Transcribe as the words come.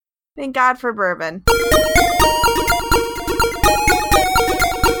Thank God for bourbon.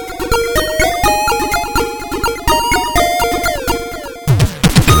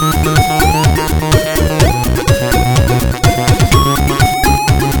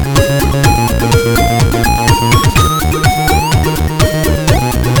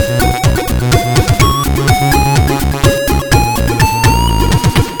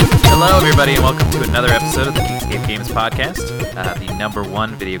 Hello, everybody, and welcome to another episode of the Geekscape Games Podcast, the number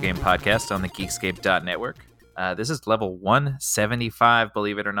one video game podcast on the Geekscape.network. This is level 175,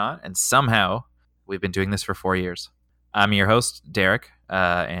 believe it or not, and somehow we've been doing this for 4 years. I'm your host, Derek,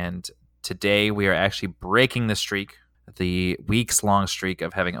 and today we are actually breaking the streak, the weeks-long streak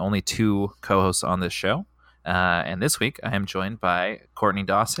of having only 2 co-hosts on this show. And this week, I am joined by Courtney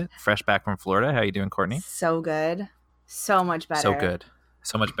Dossett, fresh back from Florida. How you doing, Courtney? So good. So much better. So good.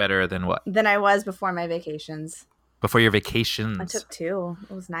 So much better than what? Than I was before my vacations. Before your vacations? I took 2.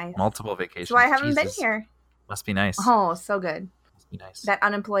 It was nice. Multiple vacations. So I haven't been here. Must be nice. Oh, so good. Must be nice. That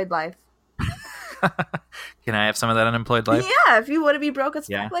unemployed life. Can I have some of that unemployed life? Yeah, if you want to be broke as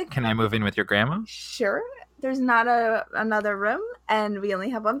Yeah. fuck. Like, Can I move in with your grandma? sure. There's not another room, and we only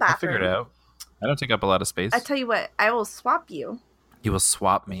have one I'll bathroom. figure it out. I don't take up a lot of space. I tell you what, I will swap you. You will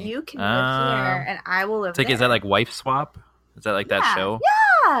swap me. You can live here, and I will live It's like, there. is that like wife swap? Is that like that show?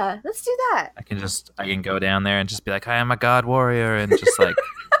 Yeah, let's do that. I can go down there and just be like, I am a god warrior, and just like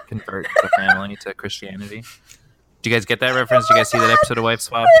convert the family to Christianity. Do you guys get that reference? Do you guys see that episode of Wife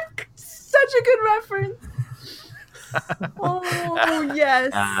Swap? Such a good reference. Oh,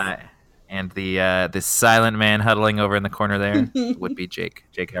 yes. And the silent man huddling over in the corner there would be Jake.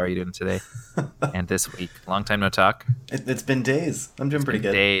 Jake, how are you doing today? And this week, long time no talk. It's been days. I'm doing pretty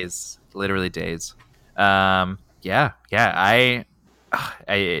good. Days, literally days. Yeah. I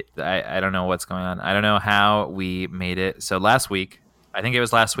don't know what's going on. I don't know how we made it. So last week, I think it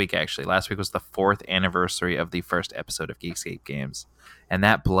was last week actually. Last week was the 4th anniversary of the first episode of Geekscape Games, and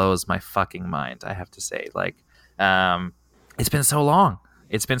that blows my fucking mind. I have to say, it's been so long.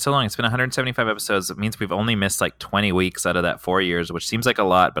 It's been 175 episodes. It means we've only missed like 20 weeks out of that 4 years, which seems like a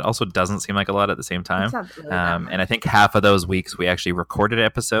lot, but also doesn't seem like a lot at the same time. It's not really that much. And I think half of those weeks we actually recorded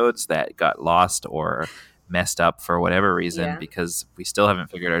episodes that got lost or messed up for whatever reason because we still haven't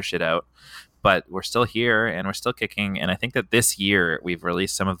figured our shit out. But we're still here and we're still kicking. And I think that this year we've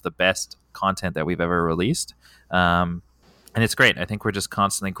released some of the best content that we've ever released. And it's great. I think we're just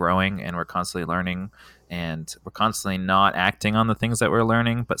constantly growing and we're constantly learning. And we're constantly not acting on the things that we're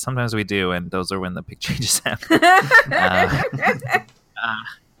learning, but sometimes we do, and those are when the big changes happen.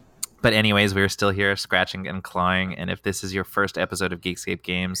 But anyways, we're still here scratching and clawing, and if this is your first episode of Geekscape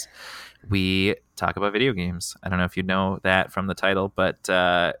Games, we talk about video games. I don't know if you know that from the title, but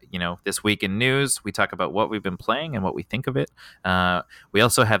this week in news, we talk about what we've been playing and what we think of it. We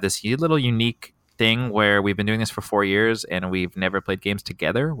also have this little unique thing where we've been doing this for 4 years and we've never played games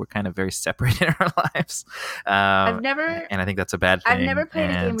together. We're kind of very separate in our lives. And I think that's a bad thing. I've never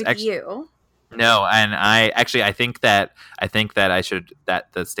played a game with you. No, and I think that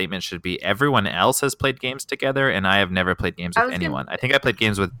the statement should be everyone else has played games together and I have never played games with anyone. I think I played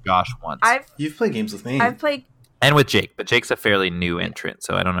games with Josh once. You've played games with me. I've played and with Jake, but Jake's a fairly new entrant,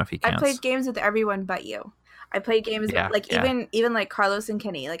 so I don't know if he counts. I played games with everyone but you. I played games even like Carlos and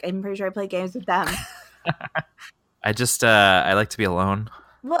Kenny. Like I'm pretty sure I played games with them. I like to be alone.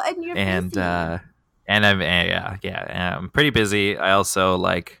 Well, and you're busy. I'm pretty busy. I also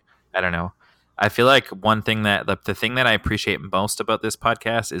I don't know. I feel like one thing that the thing that I appreciate most about this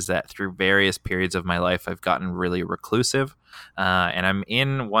podcast is that through various periods of my life, I've gotten really reclusive, and I'm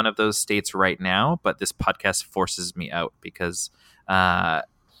in one of those states right now. But this podcast forces me out because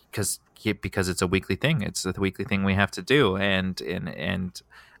it's a weekly thing. It's a weekly thing we have to do, and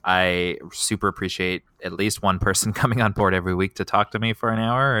I super appreciate at least one person coming on board every week to talk to me for an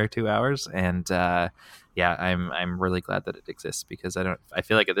hour or 2 hours, and I'm really glad that it exists because I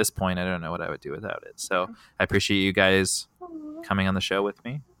feel like at this point I don't know what I would do without it. So I appreciate you guys coming on the show with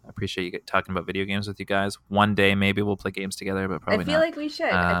me. I appreciate you talking about video games with you guys. One day maybe we'll play games together, but probably not. I feel like we should.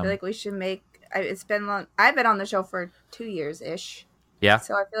 I feel like we should make. It's been long. I've been on the show for 2 years ish. Yeah.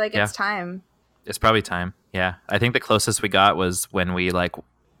 So I feel like it's time. It's probably time. Yeah. I think the closest we got was when we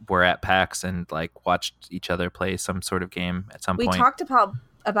were at PAX and watched each other play some sort of game at some point. We talked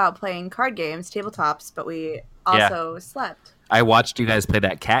about playing card games, tabletops, but we also slept. I watched you guys play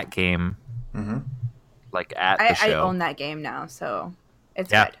that cat game at the show. I own that game now, so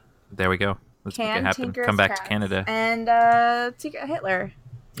it's good. There we go. Let's make it happen. Come back to Canada. And Secret Hitler.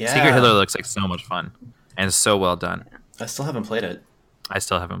 Yeah. Secret Hitler looks like so much fun and so well done. I still haven't played it. I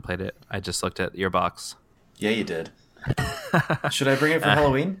still haven't played it. I just looked at your box. Yeah, you did. Should I bring it for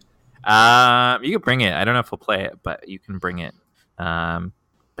Halloween? You can bring it. I don't know if we'll play it, but you can bring it.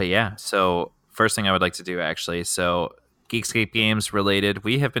 But yeah, so first thing I would like to do, actually, so Geekscape Games related,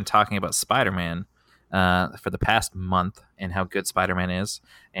 we have been talking about Spider-Man for the past month and how good Spider-Man is.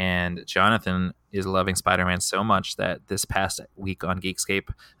 And Jonathan is loving Spider-Man so much that this past week on Geekscape,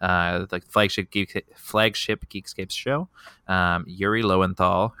 the flagship Geekscape show, Yuri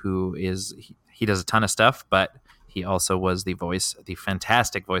Lowenthal, who is he does a ton of stuff, but he also was the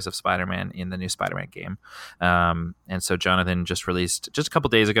fantastic voice of Spider-Man in the new Spider-Man game. And so Jonathan just released, just a couple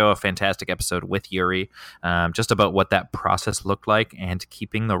days ago, a fantastic episode with Yuri, just about what that process looked like and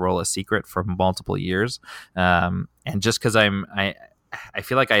keeping the role a secret for multiple years. And just because I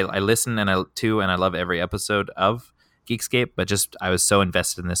feel like I listen and I love every episode of Geekscape, but just I was so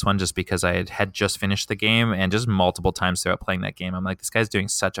invested in this one just because I had just finished the game, and just multiple times throughout playing that game I'm like, this guy's doing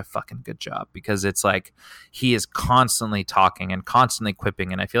such a fucking good job, because it's like he is constantly talking and constantly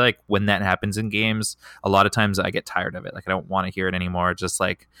quipping, and I feel like when that happens in games, a lot of times I get tired of it. Like I don't want to hear it anymore. Just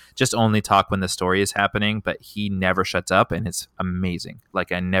only talk when the story is happening, but he never shuts up, and it's amazing.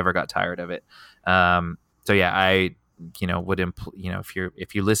 Like I never got tired of it. So yeah, I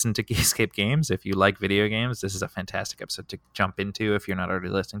if you listen to Geekscape Games, if you like video games, this is a fantastic episode to jump into if you're not already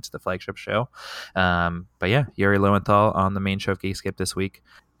listening to the flagship show. But yeah, Yuri Lowenthal on the main show of Geekscape this week.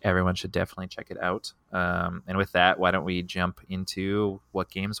 Everyone should definitely check it out. And with that, why don't we jump into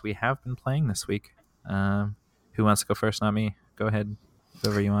what games we have been playing this week? Who wants to go first? Not me. Go ahead,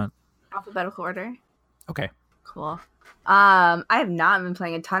 whoever you want. Alphabetical order. Okay. Cool. I have not been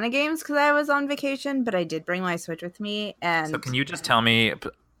playing a ton of games because I was on vacation, but I did bring my Switch with me. And so can you just tell me,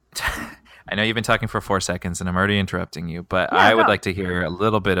 I know you've been talking for 4 seconds and I'm already interrupting you, but yeah, I would like to hear a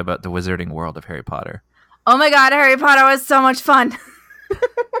little bit about the wizarding world of Harry Potter. Oh my god, Harry Potter was so much fun.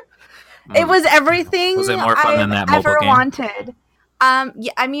 It was everything was it more fun than that mobile ever game? Wanted.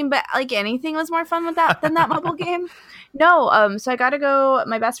 Yeah, I mean, but like anything was more fun with that than that mobile game. No, so I got to go.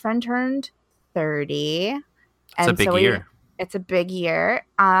 My best friend turned 30. It's a big year. It's a big year.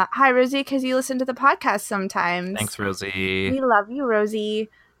 Hi, Rosie, because you listen to the podcast sometimes. Thanks, Rosie. We love you, Rosie,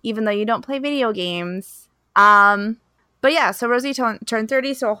 even though you don't play video games. But yeah, so Rosie turned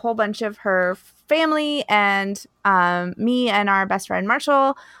 30, so a whole bunch of her family and me and our best friend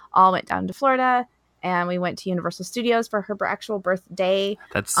Marshall all went down to Florida, and we went to Universal Studios for her actual birthday.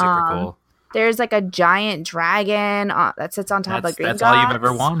 That's super cool. There's like a giant dragon that sits on top of Gringotts. That's all you've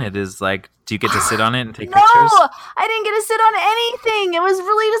ever wanted is like, do you get to sit on it and take no, pictures? No, I didn't get to sit on anything. It was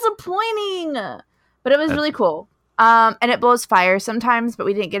really disappointing, but it was really cool. And it blows fire sometimes, but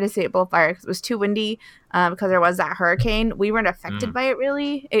we didn't get to see it blow fire because it was too windy because there was that hurricane. We weren't affected by it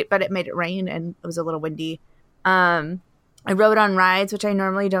really, but it made it rain and it was a little windy. I rode on rides, which I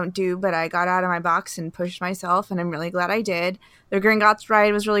normally don't do, but I got out of my box and pushed myself, and I'm really glad I did. The Gringotts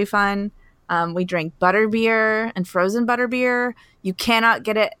ride was really fun. We drank butterbeer and frozen butterbeer. You cannot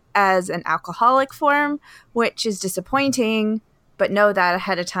get it as an alcoholic form, which is disappointing, but know that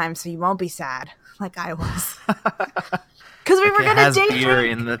ahead of time so you won't be sad like I was. Because we were going to day beer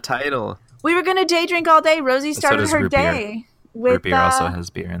drink. In the title. We were going to day drink all day. Rosie started her day with root beer also has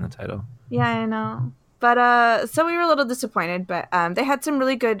beer in the title. Yeah, I know. But so we were a little disappointed, but they had some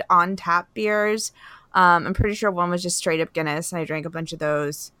really good on-tap beers. I'm pretty sure one was just straight up Guinness, and I drank a bunch of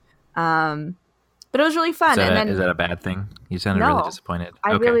those. But it was really fun. Is that a bad thing? You sounded really disappointed.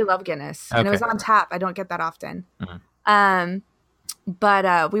 I really love Guinness, and it was on tap. I don't get that often. Mm-hmm.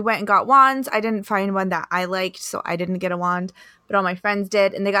 But we went and got wands. I didn't find one that I liked, so I didn't get a wand. But all my friends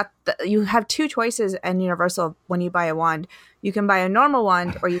did, and they got. You have two choices in Universal when you buy a wand. You can buy a normal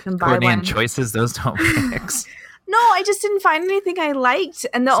wand, or you can buy one. And choices, those don't mix. No, I just didn't find anything I liked.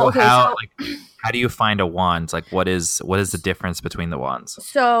 And how do you find a wand? Like, what is the difference between the wands?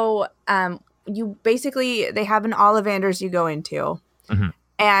 So, you basically, they have an Ollivanders you go into,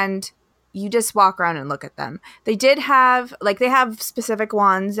 and you just walk around and look at them. They have specific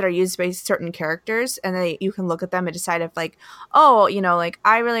wands that are used by certain characters, and you can look at them and decide if I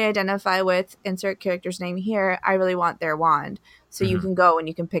really identify with insert character's name here. I really want their wand. So you can go and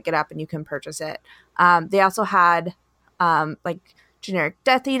you can pick it up and you can purchase it. They also had generic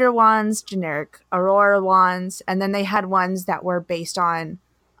Death Eater wands, generic Aurora wands, and then they had ones that were based on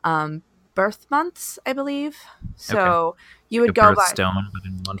birth months, I believe. So you would go by stone, but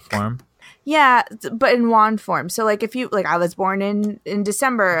in one form. Yeah, but in wand form. So if you I was born in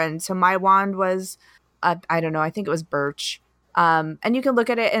December, and so my wand was I don't know, I think it was birch. And you can look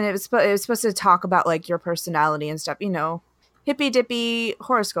at it, and it was supposed to talk about your personality and stuff, hippy dippy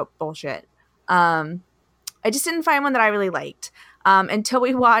horoscope bullshit. I just didn't find one that I really liked until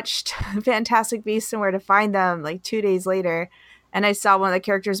we watched Fantastic Beasts and Where to Find Them 2 days later, and I saw one of the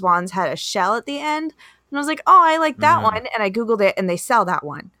characters' wands had a shell at the end, and I was like, oh, I like that one, and I Googled it, and they sell that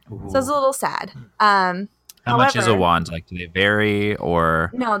one. Ooh. So I was a little sad. How much is a wand? Like, do they vary or?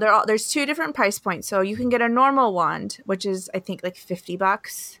 No, there's 2 different price points. So you can get a normal wand, which is I think like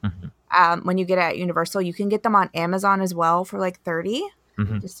 $50. When you get it at Universal, you can get them on Amazon as well for like $30.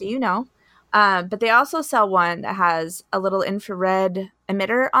 Just so you know. But they also sell one that has a little infrared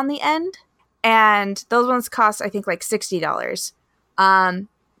emitter on the end, and those ones cost I think like $60.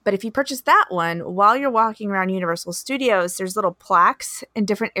 But if you purchase that one while you're walking around Universal Studios, there's little plaques in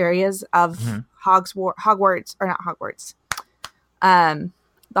different areas of Hogwarts, or not Hogwarts, the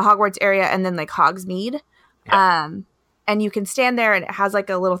Hogwarts area, and then like Hogsmeade. Yep. And you can stand there, and it has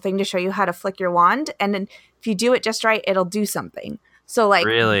like a little thing to show you how to flick your wand. And then if you do it just right, it'll do something. So like,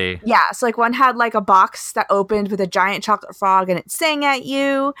 really? Yeah. So like one had like a box that opened with a giant chocolate frog and it sang at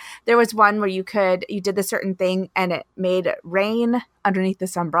you. There was one where you did the certain thing and it made rain underneath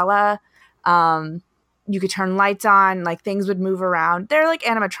this umbrella. You could turn lights on, like things would move around. They're like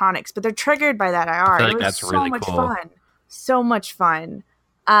animatronics, but they're triggered by that IR. I feel like it was that's so really much cool. fun. So much fun.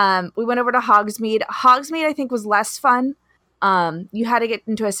 We went over to Hogsmeade. Hogsmeade, I think, was less fun. You had to get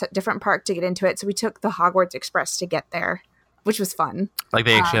into a different park to get into it. So we took the Hogwarts Express to get there, which was fun. Like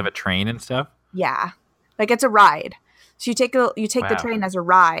they actually have a train and stuff? Yeah. Like it's a ride. So you take the train as a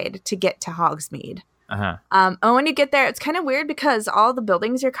ride to get to Hogsmeade. And when you get there, it's kind of weird because all the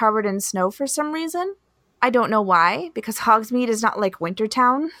buildings are covered in snow for some reason. I don't know why, because Hogsmeade is not like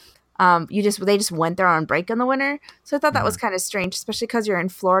Wintertown. They just went there on break in the winter. So I thought that was kind of strange, especially because you're in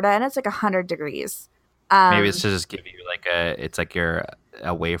Florida and it's like 100 degrees. Maybe it's to just give you it's like you're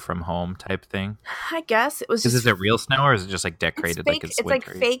away from home type thing. I guess it was. Is it real snow or is it just like decorated like it's like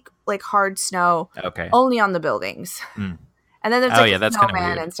fake, like hard snow. Okay. Only on the buildings. And then there's like a that's kind of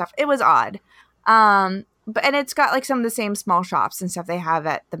snowman weird and stuff. It was odd. And it's got like some of the same small shops and stuff they have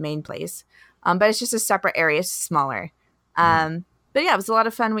at the main place. But it's just a separate area, it's smaller. But yeah, it was a lot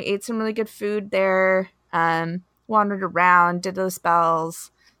of fun. We ate some really good food there. Wandered around, did those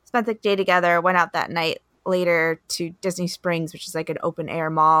spells, spent the day together, went out that night later to Disney Springs, which is like an open air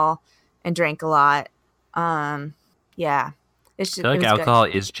mall, and drank a lot. Yeah. It's just, I feel like alcohol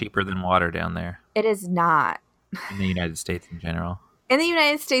is cheaper than water down there. It is not. In the United States in general. In the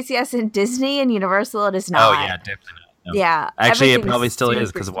United States, yes. In Disney and Universal, it is not. Oh, yeah, definitely not. No. Yeah. Actually, it probably still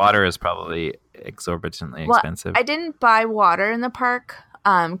is because water is probably exorbitantly expensive. I didn't buy water in the park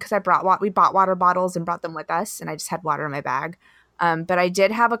because we bought water bottles and brought them with us, and I just had water in my bag. But I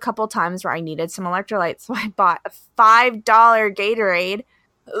did have a couple times where I needed some electrolytes, so I bought a $5 Gatorade.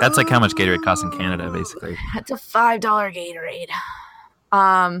 That's like how much Gatorade costs in Canada, basically. That's a $5 Gatorade.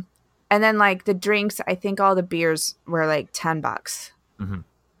 And then like the drinks, I think all the beers were like $10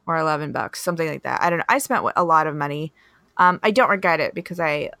 or $11, something like that. I don't know. I spent a lot of money. I don't regret it because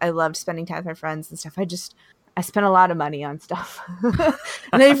I loved spending time with my friends and stuff. I spent a lot of money on stuff.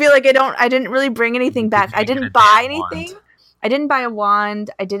 And I feel like I didn't really bring anything back. I didn't buy anything. I didn't buy a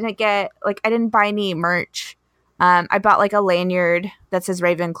wand. I didn't buy any merch. I bought like a lanyard that says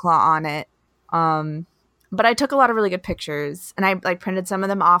Ravenclaw on it. But I took a lot of really good pictures, and I like printed some of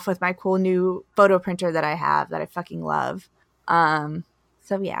them off with my cool new photo printer that I have that I fucking love.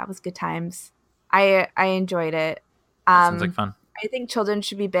 So yeah, it was good times. I enjoyed it. Sounds like fun. I think children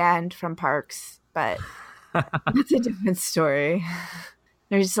should be banned from parks, but that's a different story.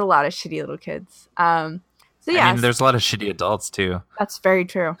 There's just a lot of shitty little kids. So yeah, I mean, there's a lot of shitty adults too. That's very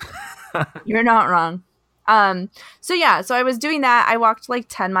true. You're not wrong. So yeah, so I was doing that. I walked like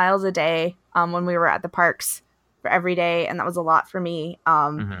 10 miles a day when we were at the parks for every day, and that was a lot for me.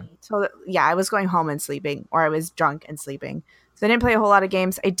 So yeah, I was going home and sleeping, or I was drunk and sleeping. So I didn't play a whole lot of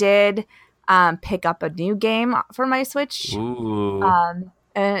games. I did pick up a new game for my Switch. Ooh.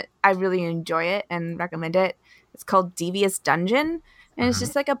 And I really enjoy it and recommend it. It's called Devious Dungeon, and it's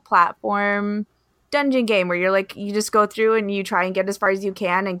just like a platform dungeon game where you just go through and you try and get as far as you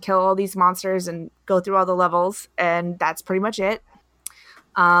can and kill all these monsters and go through all the levels, and that's pretty much it.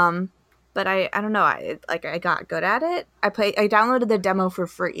 But I don't know, I got good at it. I downloaded the demo for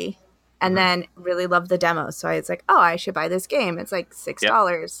free and then really loved the demo, so I was like, oh, I should buy this game. It's like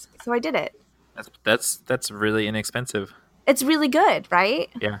 $6. So I did it. That's really inexpensive. It's really good, right?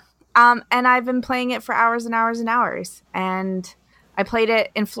 Yeah. And I've been playing it for hours and hours and hours, and I played it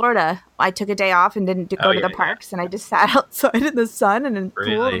in Florida. I took a day off and didn't go to the parks, and I just sat outside in the sun and in the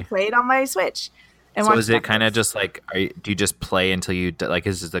pool and played on my Switch. And so is it kind of just like, do you just play until you, like,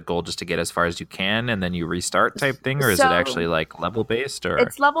 is the goal just to get as far as you can and then you restart type thing? Or is it actually like level based? Or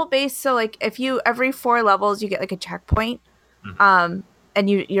it's level based. So like every 4 levels, you get like a checkpoint. And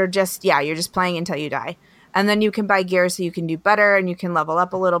you're just playing until you die. And then you can buy gear so you can do better and you can level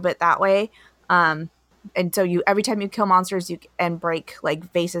up a little bit that way. And so every time you kill monsters and break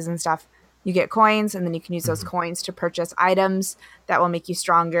like vases and stuff, you get coins, and then you can use those coins to purchase items that will make you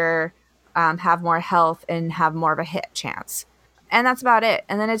stronger, have more health, and have more of a hit chance. And that's about it.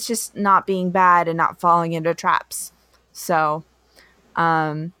 And then it's just not being bad and not falling into traps. So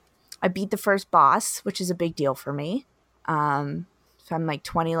I beat the first boss, which is a big deal for me. So I'm like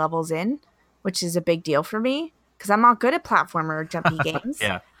 20 levels in, which is a big deal for me because I'm not good at platformer jumpy games.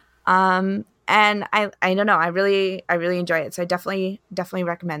 Yeah. And I don't know, I really enjoy it. So I definitely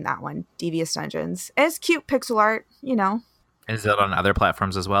recommend that one, Devious Dungeons. It's cute pixel art, you know. Is it on other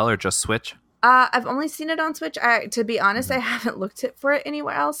platforms as well, or just Switch? I've only seen it on Switch. To be honest, I haven't looked for it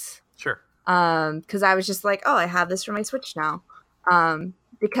anywhere else. Sure. Because I was just like, oh, I have this for my Switch now.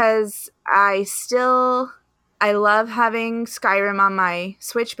 Because I love having Skyrim on my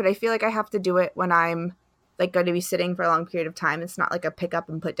Switch, but I feel like I have to do it when I'm like going to be sitting for a long period of time. It's not like a pick up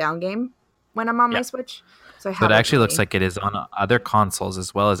and put down game when I'm on my Switch. So it actually looks like it is on other consoles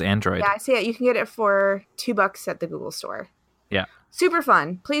as well as Android. Yeah, I see it. You can get it for $2 at the Google Store. Yeah. Super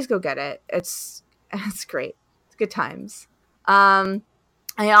fun. Please go get it. It's great. It's good times. I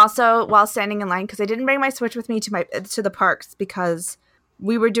also, while standing in line, because I didn't bring my Switch with me to the parks because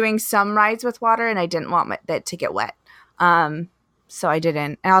we were doing some rides with water and I didn't want it to get wet. So I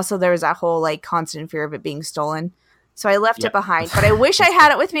didn't. And also there was that whole like constant fear of it being stolen. So I left it behind. But I wish I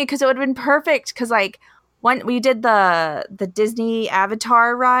had it with me because it would have been perfect. Because like when we did the Disney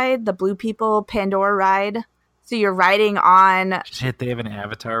Avatar ride, the Blue People Pandora ride. So you're riding on... Shit, they have an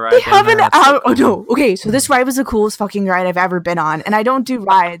Avatar ride? They have oh, no. Okay, so this ride was the coolest fucking ride I've ever been on. And I don't do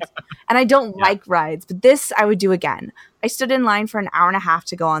rides. And I don't like rides. But this I would do again. I stood in line for an hour and a half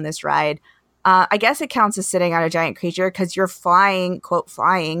to go on this ride. I guess it counts as sitting on a giant creature because you're flying, quote,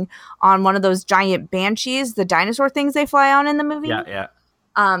 flying on one of those giant banshees, the dinosaur things they fly on in the movie. Yeah,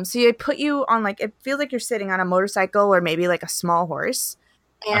 yeah. So they put you on like, it feels like you're sitting on a motorcycle or maybe like a small horse.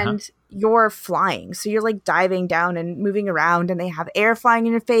 And you're flying. So you're like diving down and moving around and they have air flying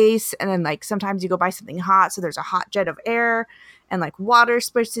in your face. And then like sometimes you go by something hot. So there's a hot jet of air and like water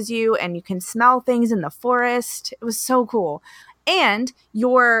spritz you and you can smell things in the forest. It was so cool. And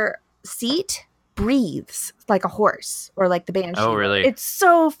your seat breathes like a horse or like the banshee. Oh, really? It's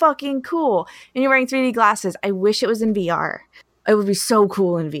so fucking cool. And you're wearing 3D glasses. I wish it was in VR. It would be so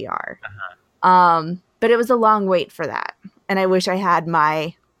cool in VR. But it was a long wait for that. And I wish I had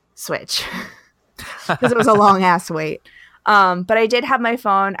my Switch because it was a long ass wait. But I did have my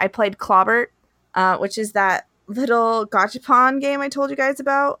phone. I played Clobbert, which is that little gachapon game I told you guys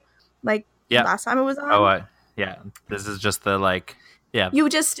about. Like last time it was on. Oh, yeah. This is just the like, yeah. You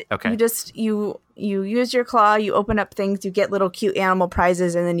use your claw, you open up things, you get little cute animal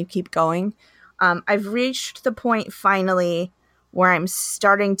prizes, and then you keep going. I've reached the point finally where I'm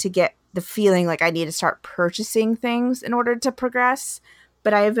starting to get the feeling like I need to start purchasing things in order to progress.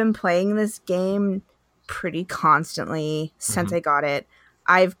 But I have been playing this game pretty constantly since I got it.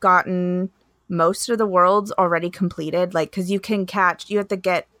 I've gotten most of the worlds already completed, like, because you have to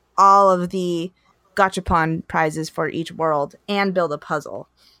get all of the gachapon prizes for each world and build a puzzle,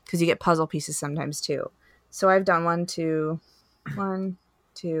 because you get puzzle pieces sometimes too. So I've done 1, 2,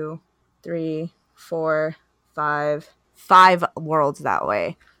 3, 4, 5 worlds that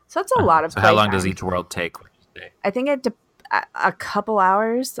way. So that's a lot of So how long time. does each world take? I think a couple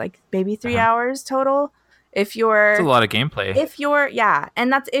hours, like maybe 3 hours total. If you're, it's a lot of gameplay.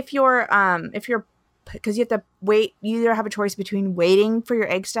 And that's if you're because you have to wait. You either have a choice between waiting for your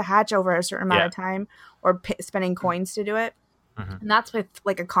eggs to hatch over a certain amount of time or spending coins to do it. And that's with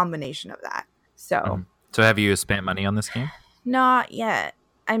like a combination of that. So, So have you spent money on this game? Not yet.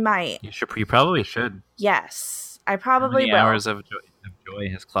 I might. You probably should. Yes, I probably will. How many hours of joy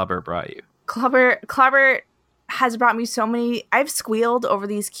has Clobbert brought you? Clobbert has brought me so many. I've squealed over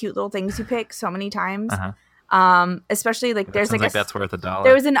these cute little things you pick so many times. Especially like there's like that's worth $1.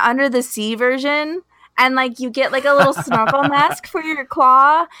 There was an under the sea version, and like you get like a little snorkel mask for your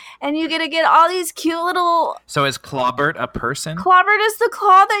claw, and you get to get all these cute little. So is Clobbert a person? Clobbert is the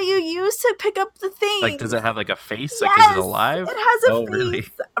claw that you use to pick up the thing. Like, does it have like a face? Yes, like, is it alive? It has a face. Really?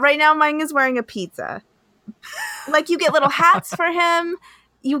 Right now, mine is wearing a pizza. Like you get little hats for him.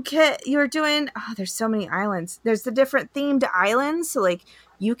 You're doing. Oh, there's so many islands. There's the different themed islands. So like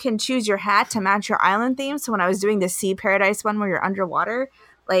you can choose your hat to match your island theme. So when I was doing the Sea Paradise one where you're underwater,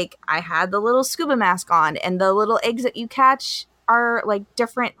 like I had the little scuba mask on, and the little eggs that you catch are like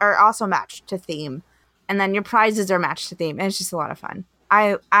different, are also matched to theme, and then your prizes are matched to theme, and it's just a lot of fun.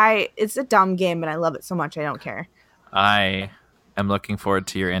 It's a dumb game, but I love it so much I don't care. I I'm looking forward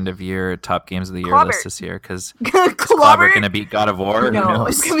to your end of year top games of the year Clobber. list this year because Clobber going to beat God of War. Who No, knows?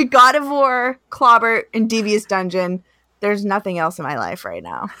 it's gonna be God of War, Clobber, and Devious Dungeon. There's nothing else in my life right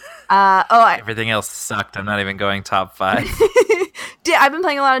now. Everything else sucked. I'm not even going top 5. I've been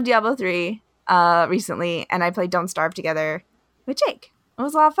playing a lot of Diablo 3 recently, and I played Don't Starve together with Jake. It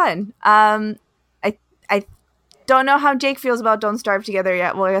was a lot of fun. I don't know how Jake feels about Don't Starve together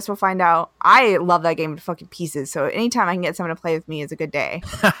yet. Well, I guess we'll find out. I love that game to fucking pieces, so anytime I can get someone to play with me is a good day.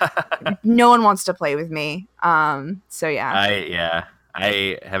 No one wants to play with me. So yeah.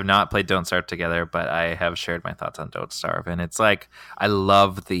 I have not played Don't Starve together, but I have shared my thoughts on Don't Starve, and it's like I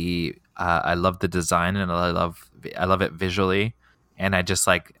love the design and I love it visually, and I just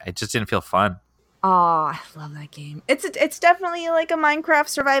didn't feel fun. Oh, I love that game. It's definitely like a Minecraft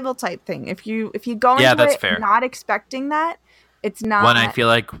survival type thing. If you go into that's it fair. Not expecting that, it's not. One, I feel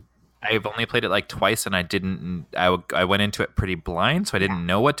like I've only played it like twice, and I went into it pretty blind, so I didn't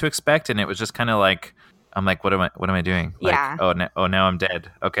know what to expect, and it was just kind of like. I'm like, what am I doing? Like, yeah. Now I'm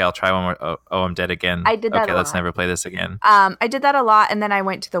dead. Okay, I'll try one more. Oh, I'm dead again. I did that. Okay, let's never play this again. I did that a lot, and then I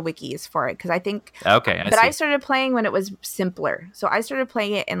went to the wikis for it because I think. Okay, I started playing when it was simpler. So I started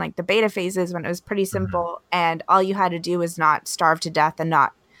playing it in like the beta phases when it was pretty simple, and all you had to do was not starve to death and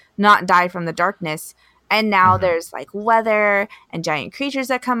not die from the darkness. And now there's like weather and giant creatures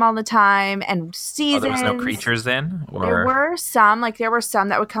that come all the time and seasons. There was no creatures then? Or... There were some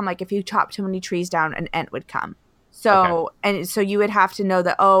that would come, like if you chop too many trees down, an ent would come. So, and so you would have to know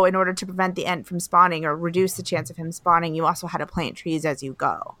that, in order to prevent the ent from spawning or reduce the chance of him spawning, you also had to plant trees as you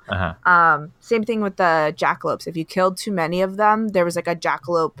go. Same thing with the jackalopes. If you killed too many of them, there was like a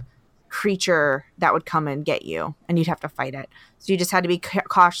jackalope creature that would come and get you, and you'd have to fight it. So you just had to be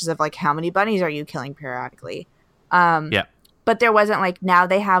cautious of like how many bunnies are you killing periodically. But there wasn't like, now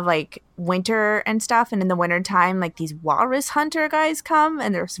they have like winter and stuff, and in the winter time like these walrus hunter guys come,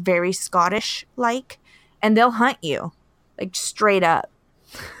 and they're very Scottish like, and they'll hunt you like straight up.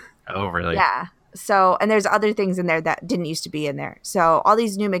 Oh really? Yeah. So, and there's other things in there that didn't used to be in there. So all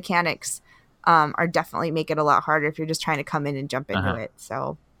these new mechanics are definitely make it a lot harder if you're just trying to come in and jump into it.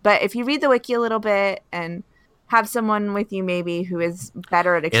 So, but if you read the wiki a little bit and have someone with you maybe who is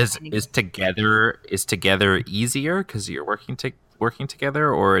better at explaining. Is together easier because you're working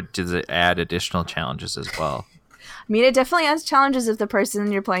together, or does it add additional challenges as well? I mean, it definitely has challenges if the person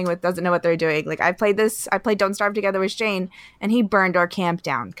you're playing with doesn't know what they're doing. Like I played Don't Starve together with Shane, and he burned our camp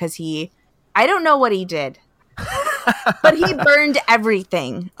down because I don't know what he did. But he burned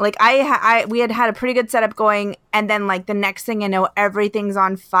everything. Like we had a pretty good setup going, and then like the next thing I know, everything's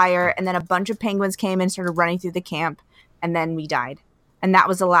on fire, and then a bunch of penguins came and started running through the camp, and then we died. And that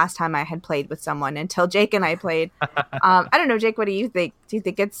was the last time I had played with someone until Jake and I played. I don't know, Jake, what do you think? Do you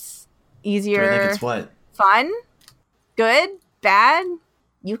think it's easier? Do I think it's what? Fun? Good? Bad?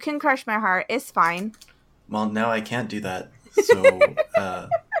 You can crush my heart. It's fine. Well, now I can't do that. So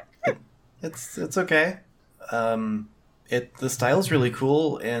it's okay. The style's really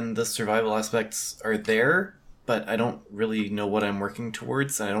cool and the survival aspects are there, but I don't really know what I'm working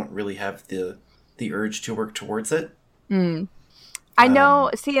towards, and I don't really have the urge to work towards it. I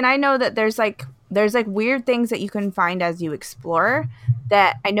know. And I know that there's like weird things that you can find as you explore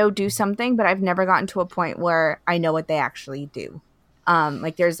that I know do something, but I've never gotten to a point where I know what they actually do.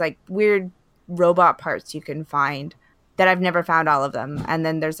 Like there's like weird robot parts you can find that I've never found all of them, and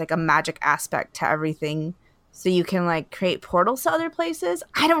then there's like a magic aspect to everything. So you can like create portals to other places.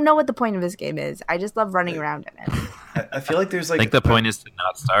 I don't know what the point of this game is. I just love running around in it. I feel like there's like... I think the point is to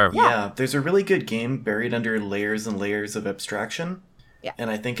not starve. Yeah, there's a really good game buried under layers and layers of abstraction. Yeah.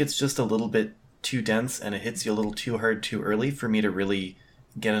 And I think it's just a little bit too dense, and it hits you a little too hard too early for me to really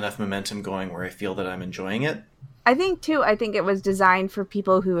get enough momentum going where I feel that I'm enjoying it. I think it was designed for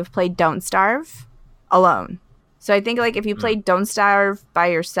people who have played Don't Starve alone. So I think like if you played Don't Starve by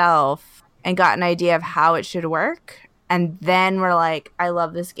yourself and got an idea of how it should work, and then we're like, I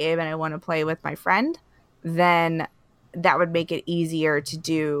love this game and I want to play with my friend, then that would make it easier to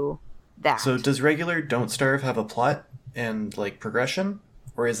do that. So does regular Don't Starve have a plot and like progression?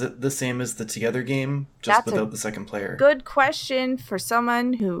 Or is it the same as the Together game, just without the second player? Good question for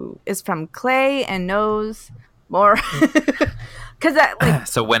someone who is from Clay and knows more.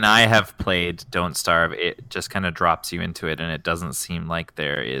 So when I have played Don't Starve, it just kind of drops you into it, and it doesn't seem like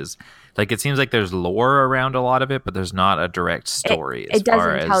there is... Like, it seems like there's lore around a lot of it, but there's not a direct story. It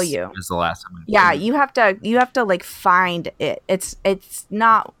doesn't tell you. As the last time. Yeah, you have to like find it. It's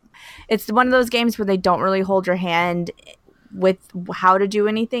one of those games where they don't really hold your hand with how to do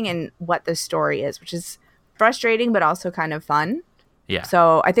anything and what the story is, which is frustrating, but also kind of fun. Yeah.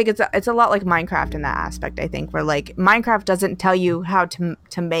 So I think it's a lot like Minecraft in that aspect. I think where like Minecraft doesn't tell you how to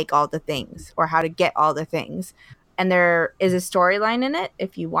make all the things or how to get all the things, and there is a storyline in it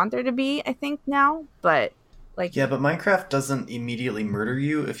if you want there to be. I think now, but like Yeah, but Minecraft doesn't immediately murder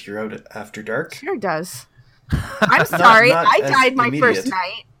you if you're out after dark. sure does. I'm sorry, not I as died my immediate. first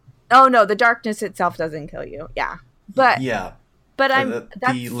night. Oh no, the darkness itself doesn't kill you. Yeah, but Yeah, but I'm the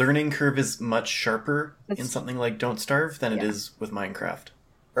that's, learning curve is much sharper in That's- something like Don't Starve than it Yeah. is with Minecraft,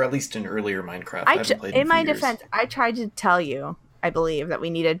 or at least in earlier Minecraft. I haven't played in a my few years. defense, I tried to tell you, I believe, that we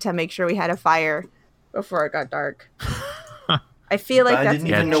needed to make sure we had a fire before it got dark. I feel like But I that's didn't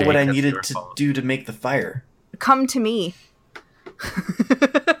Yeah, even know what I Jake, that's needed your to fault. do to make the fire. come to me.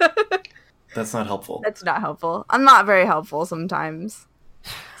 That's not helpful. That's not helpful. I'm not very helpful sometimes.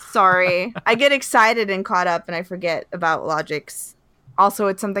 Sorry. I get excited and caught up and I forget about logics. Also,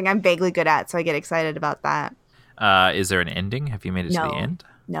 it's something I'm vaguely good at, so I get excited about that. Is there an ending? Have you made it to No. the end?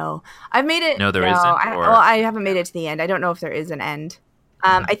 No. I've made it. No, there isn't, or- Well, I haven't made it to the end. I don't know if there is an end.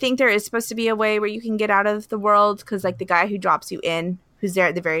 I think there is supposed to be a way where you can get out of the world because, like, the guy who drops you in, who's there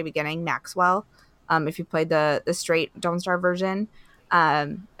at the very beginning, Maxwell, if you played the straight Don't Starve version,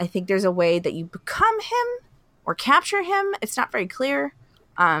 I think there's a way that you become him or capture him. It's not very clear,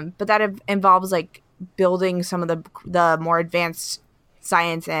 but that involves, like, building some of the more advanced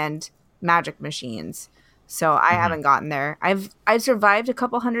science and magic machines. So I haven't gotten there. I've survived a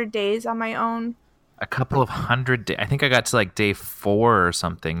couple 100 days on my own. A couple of 100 I think I got to like day 4 or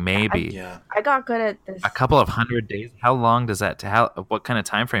something, maybe. Yeah. I got good at this. A couple of 100 days. How long does that? What kind of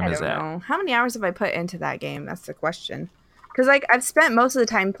time frame I is don't that? know. How many hours have I put into that game? That's the question. Because like I've spent most of the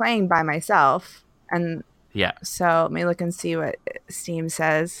time playing by myself, and Yeah. so let me look and see what Steam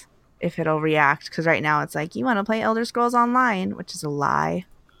says if it'll react. Because right now it's like you want to play Elder Scrolls Online, which is a lie.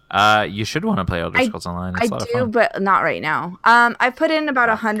 You should want to play Elder Scrolls Online. It's I a lot of do, fun. but not right now. I've put in about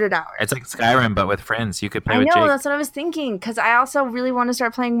 100 hours. It's like Skyrim, but with friends. You could play I with know, Jake. that's what I was thinking. Because I also really want to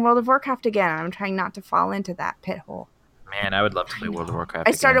start playing World of Warcraft again. I'm trying not to fall into that pit hole. Man, I would love to play World of Warcraft.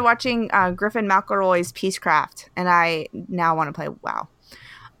 I started again. watching Griffin McElroy's Peacecraft, and I now want to play WoW.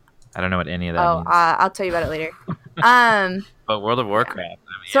 I don't know what any of that Oh, means. I'll tell you about it later. But World of Warcraft.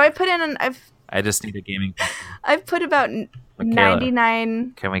 So I put in I just need a gaming. I've put about Michaela,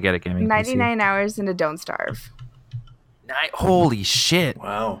 99 Can we get a gaming? PC? 99 hours into Don't Starve. Holy shit!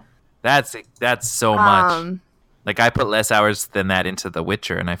 Wow. That's so much. Um, Like I put less hours than that into The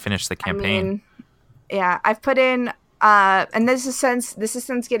Witcher, and I finished the I campaign. mean, yeah, I've put in and this is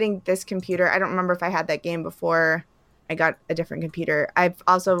since getting this computer. I don't remember if I had that game before I got a different computer. I've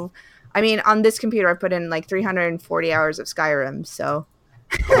also on this computer I put in like 340 hours of Skyrim, so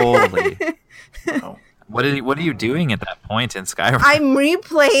Holy! Wow. What are you doing at that point in Skyrim? I'm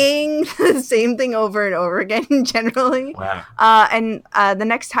replaying the same thing over and over again generally. Wow. And the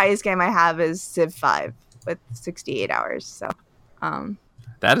next highest game I have is Civ 5 with 68 hours. So,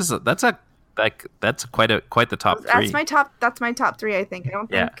 That's quite the top 3. that's my top 3. I think. I don't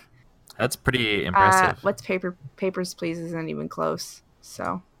Yeah. think. That's pretty impressive. What's Papers, Please isn't even close.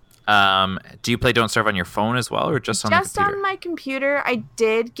 So Do you play Don't Starve on your phone as well, or just on the computer? on my computer. I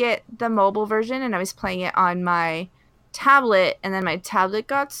did get the mobile version, and I was playing it on my tablet, and then my tablet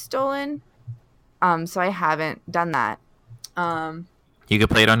got stolen. So I haven't done that. You could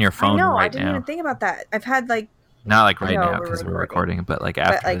play it on your phone I know. I right didn't now. even think about that. I've had like. Not like right No, now we're because we're recording. recording, but like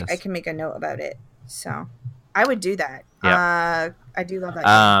after But like this. I can make a note about it. So I would do that. Yeah. I do love that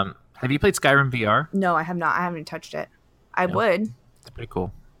game. Have you played Skyrim VR? No, I have not. I haven't touched it. I No. would. It's pretty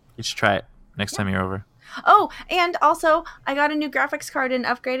cool. You should try it next time you're over. Oh, and also I got a new graphics card and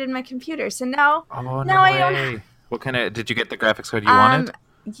upgraded my computer. So now Oh no No, I way! don't- What kind of did you get the graphics card you wanted?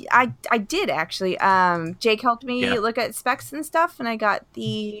 I did actually. Jake helped me Yeah. look at specs and stuff, and I got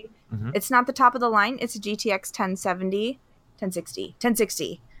the. Mhm. It's not the top of the line. It's a GTX 1060,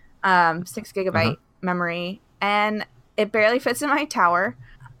 6 gigabyte Uh-huh. memory, and it barely fits in my tower,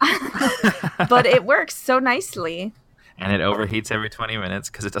 but it works so nicely. And it overheats every 20 minutes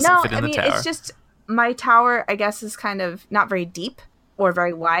because it doesn't fit in the tower. It's just my tower, I guess, is kind of not very deep or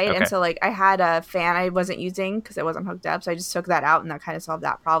very wide. Okay. And so, like, I had a fan I wasn't using because it wasn't hooked up. So I just took that out and that kind of solved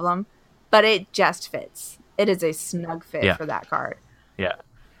that problem. But it just fits. It is a snug fit Yeah. for that card. Yeah.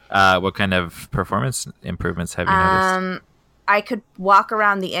 What kind of performance improvements have you noticed? I could walk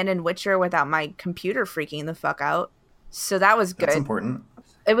around the inn in Witcher without my computer freaking the fuck out. So that was good. That's important.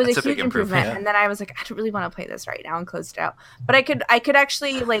 It was That's a a big huge improvement. improvement. And then I was like, I don't really want to play this right now, and closed it out. But I could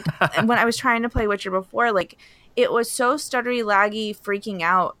actually, like, when I was trying to play Witcher before, like, it was so stuttery, laggy, freaking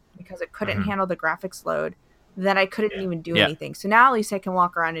out because it couldn't Mhm. handle the graphics load that I couldn't even do Yeah. anything. So now at least I can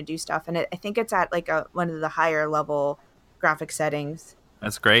walk around and do stuff. And I think it's at like one of the higher level graphic settings.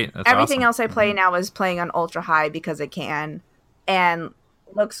 That's great. That's Everything awesome. else I play now is playing on ultra high because it can, and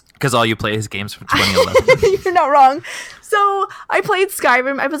looks. Because all you play is games from 2011. You're not wrong. So I played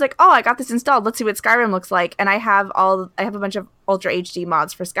Skyrim. I was like, oh, I got this installed. Let's see what Skyrim looks like. And I have a bunch of Ultra HD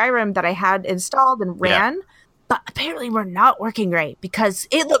mods for Skyrim that I had installed and ran, but apparently we're not working right because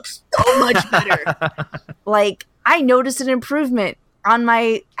it looks so much better. Like, I noticed an improvement on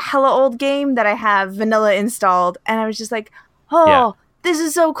my hella old game that I have vanilla installed, and I was just like, oh, this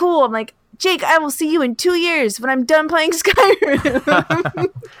is so cool. I'm like, Jake, I will see you in 2 years when I'm done playing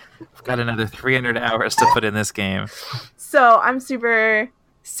Skyrim. I've got another 300 hours to put in this game. So I'm super,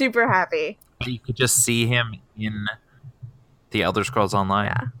 super happy. You could just see him in the Elder Scrolls Online.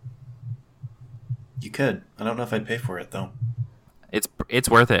 Yeah. You could. I don't know if I'd pay for it though. It's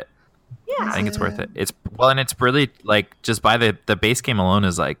worth it. Yeah. I think it's worth it. It's really like just buy the base game alone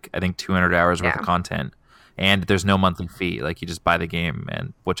is like I think 200 hours worth of content, and there's no monthly fee. Like you just buy the game,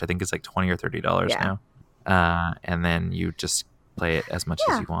 and which I think is like $20 or $30 now, and then you just play it as much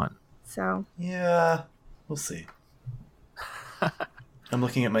as you want. So yeah, we'll see. I'm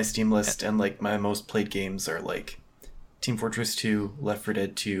looking at my Steam list, and like my most played games are like Team Fortress 2, Left 4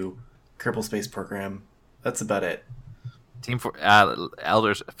 Dead 2, Kerbal Space Program. That's about it.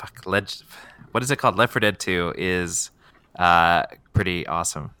 What is it called? Left 4 Dead 2 is pretty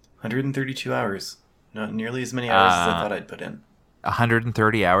awesome. 132 hours. Not nearly as many hours as I thought I'd put in.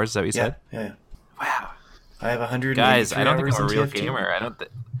 130 hours, is that what you said? Yeah. Wow. I have 100 Guys, I don't think hours I'm a in real TF2. gamer.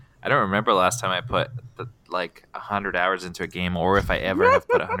 I don't remember last time I put like 100 hours into a game, or if I ever have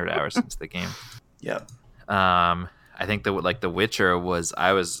put 100 hours into the game. Yeah. I think The Witcher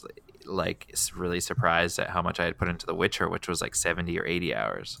I was like really surprised at how much I had put into The Witcher, which was like 70 or 80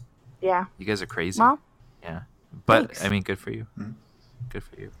 hours. yeah. You guys are crazy. Well, Yeah, but thanks. I mean, good for you. Mm-hmm. Good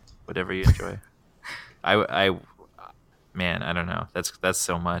for you. Whatever you enjoy. Man, I don't know. That's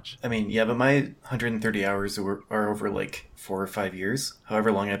so much. I mean, yeah, but my 130 hours are over like 4 or 5 years.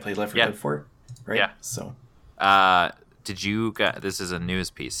 However long I played Left 4 Dead for, right? Yeah. So, Did you got this is a news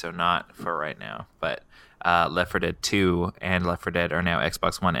piece, so not for right now, but Left 4 Dead 2 and Left 4 Dead are now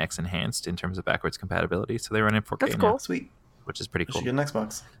Xbox One X enhanced in terms of backwards compatibility, so they run in 4K That's now, cool. sweet. which is pretty I cool. should get an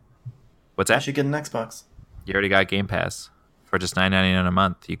Xbox. What's I that? should get an Xbox. You already got Game Pass. For just $9.99 a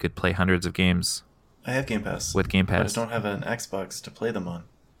month, you could play hundreds of games I have Game Pass. with Game But I Pass. just don't have an Xbox to play them on.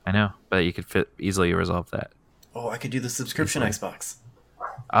 I know, but you could easily resolve that. Oh, I could do the subscription Xbox.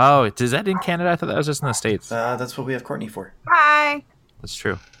 Oh, is that in Canada? I thought that was just in the States. That's what we have Courtney for. Bye. That's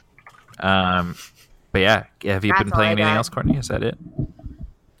true. But yeah, have you That's been all playing I anything got. else, Courtney? Is that it?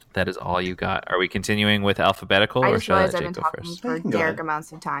 That is all you got. Are we continuing with alphabetical, I or just should I realized let I've Jake been go talking first? for You can go derek ahead.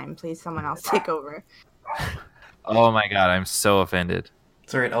 amounts of time. Please, someone else take over. Oh my god, I'm so offended.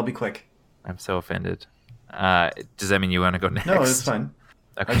 It's alright, I'll be quick. I'm so offended. Does that mean you want to go next? No, it's fine.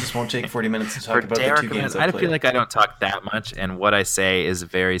 Okay. I just won't take 40 minutes to For talk about the Derek, two games I I've feel played. like I don't talk that much, and what I say is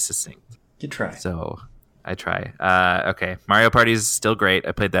very succinct. You try. So I try. Okay, Mario Party is still great.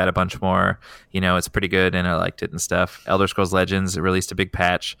 I played that a bunch more. It's pretty good, and I liked it and stuff. Elder Scrolls Legends released a big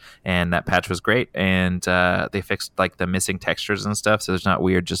patch, and that patch was great. And they fixed like the missing textures and stuff, so there's not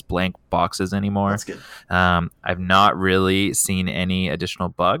weird just blank boxes anymore. That's good. I've not really seen any additional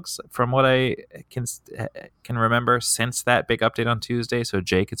bugs from what I can remember since that big update on Tuesday. So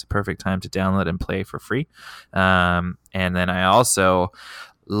Jake, it's a perfect time to download and play for free. And then I also,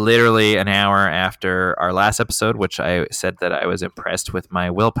 literally an hour after our last episode, which I said that I was impressed with my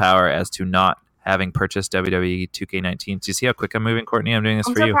willpower as to not having purchased WWE 2K19. Do you see how quick I'm moving, Courtney? I'm doing this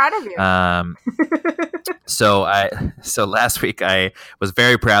I'm for so you. proud of you. So last week I was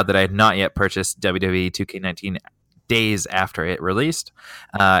very proud that I had not yet purchased WWE 2K19 days after it released,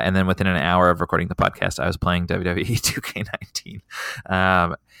 and then within an hour of recording the podcast, I was playing WWE 2K19,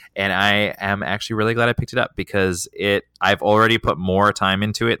 and I am actually really glad I picked it up because I've already put more time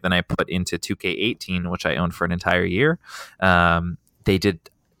into it than I put into 2K18, which I owned for an entire year.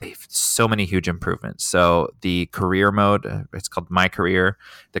 They've so many huge improvements. So the career mode, it's called My Career.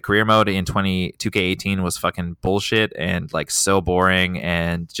 The career mode in 2K18 was fucking bullshit and like so boring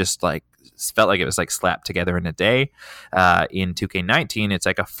and just like felt like it was like slapped together in a day. In 2K19, it's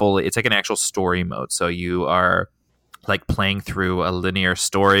like an actual story mode. So you are like playing through a linear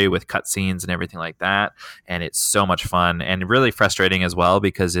story with cutscenes and everything like that, and it's so much fun and really frustrating as well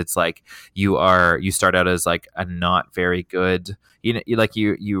because it's like you start out as like a not very good,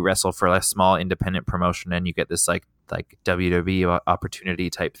 you wrestle for a small independent promotion and you get this like WWE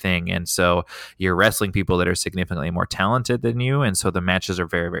opportunity type thing, and so you're wrestling people that are significantly more talented than you, and so the matches are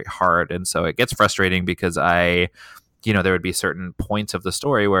very, very hard, and so it gets frustrating because I there would be certain points of the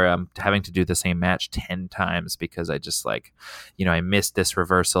story where I'm having to do the same match 10 times because I just like, I missed this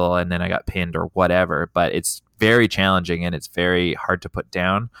reversal and then I got pinned or whatever. But it's very challenging and it's very hard to put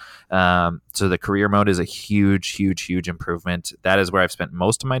down. So the career mode is a huge, huge, huge improvement. That is where I've spent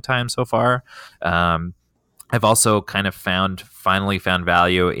most of my time so far. I've also kind of finally found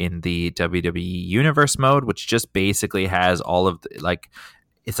value in the WWE Universe mode, which just basically has all of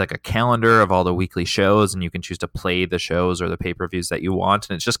it's like a calendar of all the weekly shows, and you can choose to play the shows or the pay-per-views that you want.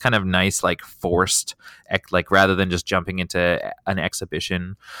 And it's just kind of nice, like forced, like rather than just jumping into an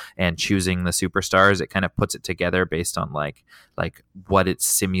exhibition and choosing the superstars, it kind of puts it together based on like what it's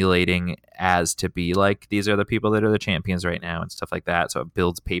simulating as to be like, these are the people that are the champions right now and stuff like that. So it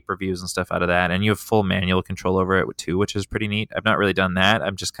builds pay-per-views and stuff out of that. And you have full manual control over it too, which is pretty neat. I've not really done that.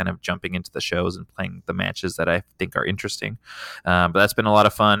 I'm just kind of jumping into the shows and playing the matches that I think are interesting. But that's been a lot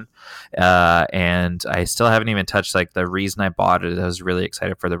of fun. And I still haven't even touched, like, the reason I bought it. I was really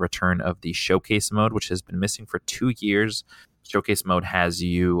excited for the return of the showcase mode, which has been missing for 2 years. Showcase mode has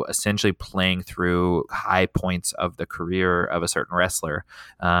you essentially playing through high points of the career of a certain wrestler.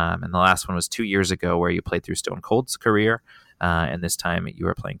 And the last one was 2 years ago, where you played through Stone Cold's career. And this time you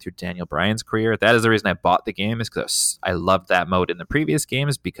were playing through Daniel Bryan's career. That is the reason I bought the game, is because I loved that mode in the previous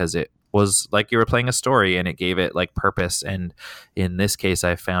games, because it was like you were playing a story and it gave it like purpose. And in this case,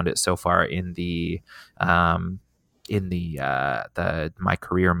 I found it so far in the my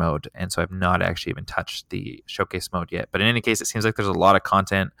career mode, and so I've not actually even touched the showcase mode yet. But in any case, it seems like there's a lot of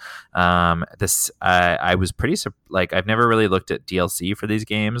content. I was pretty I've never really looked at DLC for these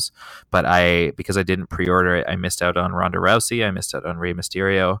games, but because I didn't pre-order it, I missed out on Ronda Rousey, I missed out on Rey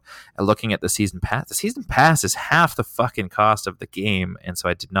Mysterio. And looking at the season pass is half the fucking cost of the game, and so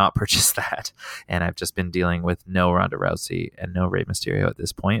I did not purchase that. And I've just been dealing with no Ronda Rousey and no Rey Mysterio at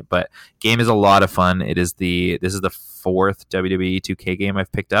this point. But game is a lot of fun. This is the fourth WWE 2K game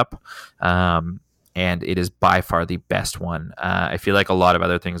I've picked up, and it is by far the best one. I feel like a lot of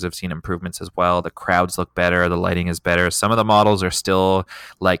other things have seen improvements as well. The crowds look better, the lighting is better. Some of the models are still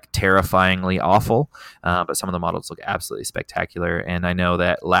like terrifyingly awful, but some of the models look absolutely spectacular. And I know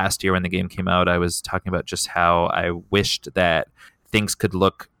that last year when the game came out, I was talking about just how I wished that things could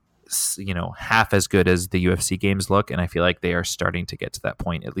look half as good as the UFC games look, and I feel like they are starting to get to that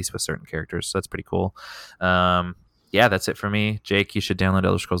point, at least with certain characters. So that's pretty cool. Yeah, that's it for me. Jake, you should download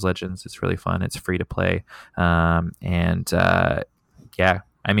Elder Scrolls Legends. It's really fun. It's free to play. Yeah,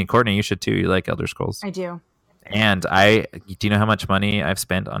 I mean, Courtney, you should too. You like Elder Scrolls. I do. And do you know how much money I've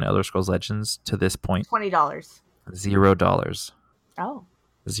spent on Elder Scrolls Legends to this point? $20. $0. Oh.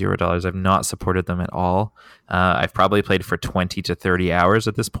 $0. I've not supported them at all. I've probably played for 20 to 30 hours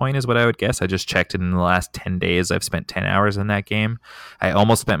at this point, is what I would guess. I just checked it in the last 10 days. I've spent 10 hours in that game. I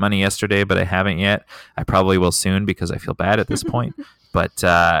almost spent money yesterday, but I haven't yet. I probably will soon because I feel bad at this point. But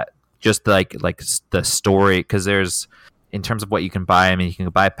just like the story, because there's, in terms of what you can buy, I mean, you can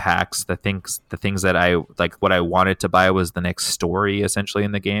buy packs. The things that I like, what I wanted to buy was the next story essentially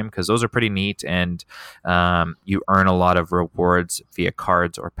in the game, because those are pretty neat, and you earn a lot of rewards via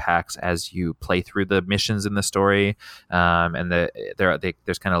cards or packs as you play through the missions in the story. And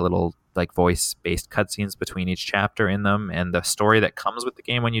there's kind of little like voice-based cutscenes between each chapter in them, and the story that comes with the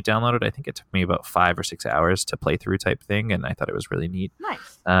game when you download it. I think it took me about 5 or 6 hours to play through, type thing, and I thought it was really neat.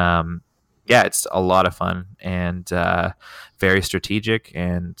 Nice. Yeah, it's a lot of fun and very strategic,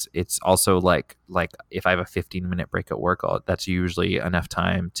 and it's also like if I have a 15-minute break at work, that's usually enough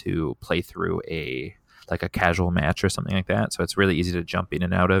time to play through a casual match or something like that. So it's really easy to jump in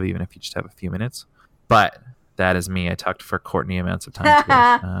and out of, even if you just have a few minutes. But that is me. I talked for Courtney amounts of time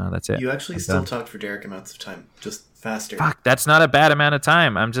today. That's it. You actually still talked for Derek amounts of time, just faster. Fuck, that's not a bad amount of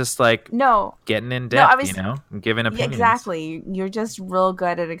time. I'm just getting in depth, I'm giving opinions. Exactly. You're just real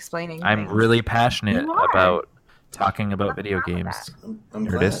good at explaining I'm things. really passionate about talking about video games. I'm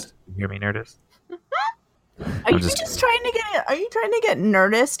Nerdist. glad. You hear me, Nerdist? Are you just trying to get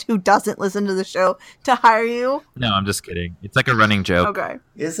Nerdist, who doesn't listen to the show, to hire you? No, I'm just kidding. It's like a running joke. Okay.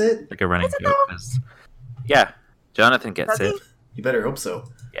 Is it? Like a running joke. Yeah, Jonathan gets it. You better hope so.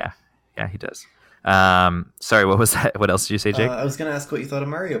 Yeah, he does. Sorry, what was that? What else did you say, Jake? I was going to ask what you thought of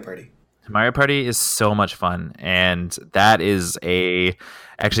Mario Party. Mario Party is so much fun, and that is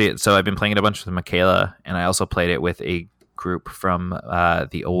so I've been playing it a bunch with Michaela, and I also played it with a group from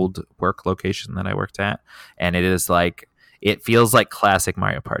the old work location that I worked at, and it feels like classic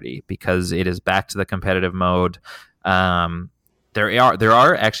Mario Party because it is back to the competitive mode. There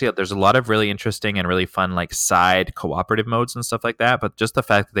are actually there's a lot of really interesting and really fun like side cooperative modes and stuff like that. But just the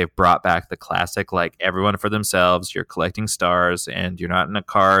fact that they've brought back the classic like everyone for themselves, you're collecting stars and you're not in a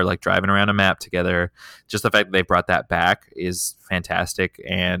car like driving around a map together. Just the fact that they brought that back is fantastic,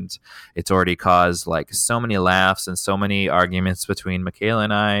 and it's already caused like so many laughs and so many arguments between Michaela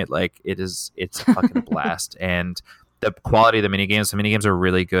and I. Like it's a fucking blast, and the quality of the minigames are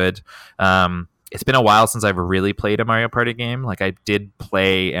really good. It's been a while since I've really played a Mario Party game. Like I did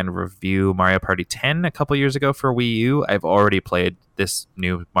play and review Mario Party 10 a couple years ago for Wii U. I've already played this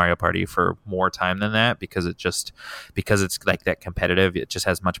new Mario Party for more time than that because it's like that competitive. It just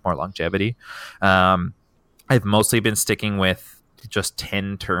has much more longevity. I've mostly been sticking with just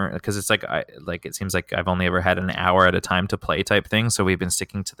 10 turn because it's like it seems like I've only ever had an hour at a time to play type thing. So we've been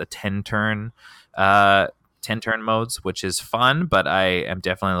sticking to the 10 turn modes, which is fun, but I am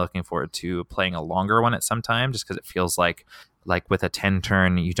definitely looking forward to playing a longer one at some time, just because it feels like with a 10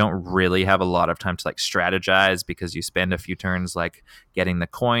 turn you don't really have a lot of time to like strategize, because you spend a few turns like getting the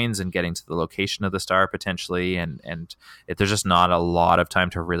coins and getting to the location of the star potentially, and there's just not a lot of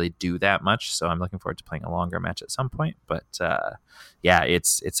time to really do that much. So I'm looking forward to playing a longer match at some point. But yeah,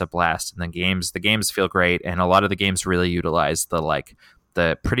 it's a blast, and the games feel great, and a lot of the games really utilize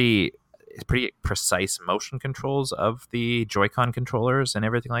the pretty precise motion controls of the Joy-Con controllers and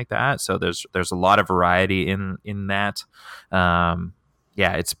everything like that. So there's a lot of variety in that.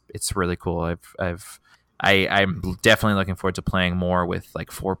 Yeah, it's really cool. I'm definitely looking forward to playing more with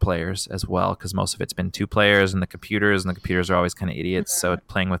like 4 players as well, because most of it's been 2 players, and the computers are always kind of idiots. So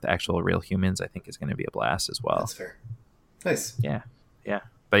playing with actual real humans, I think, is going to be a blast as well. That's fair. Nice. Yeah.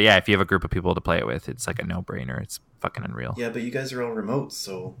 But yeah, if you have a group of people to play it with, it's like a no-brainer. It's fucking unreal. Yeah, but you guys are all remote,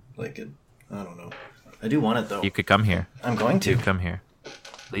 so like I don't know. I do want it though. You could come here. I'm going to. You come here,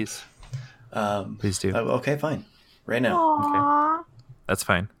 please. Please do. Okay, fine. Right now. Aww. Okay. That's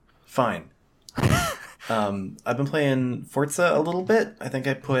fine. Fine. I've been playing Forza a little bit. I think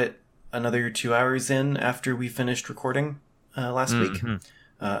I put another 2 hours in after we finished recording last week.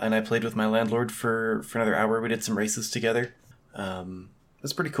 And I played with my landlord for another hour. We did some races together.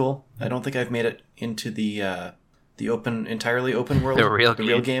 That's pretty cool. I don't think I've made it into the entirely open world, the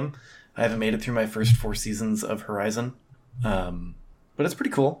real game. I haven't made it through my first 4 seasons of Horizon, but it's pretty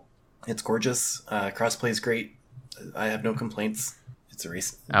cool. It's gorgeous. Crossplay is great. I have no complaints. It's a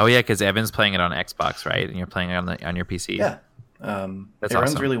race. Oh yeah, because Evan's playing it on Xbox, right? And you're playing it on your PC. Yeah, that's it awesome.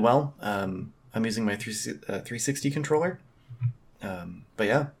 runs really well. I'm using my 360 controller, but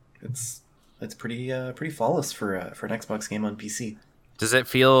yeah, it's pretty flawless for an Xbox game on PC. Does it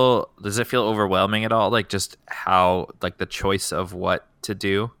feel overwhelming at all? Like just how like the choice of what to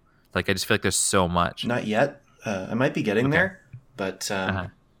do? Like I just feel like there's so much. Not yet. I might be getting there, but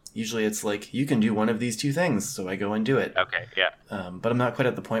usually it's like you can do one of these 2 things, so I go and do it. Okay, yeah. But I'm not quite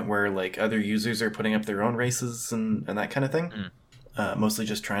at the point where like other users are putting up their own races and that kind of thing. Mostly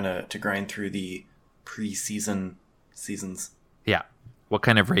just trying to grind through the pre-seasons. Yeah. What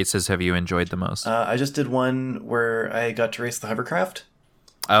kind of races have you enjoyed the most? I just did one where I got to race the hovercraft.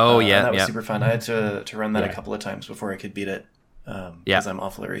 Oh yeah, and that was super fun. I had to run that a couple of times before I could beat it. Because I'm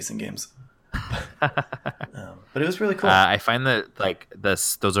awful at racing games. But it was really cool. I find that like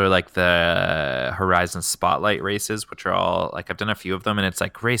those are like the Horizon Spotlight races, which are all like I've done a few of them, and it's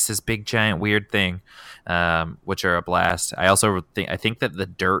like race this big giant weird thing, which are a blast. I also think that the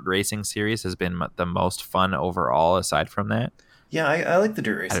dirt racing series has been the most fun overall. Aside from that, yeah, I like the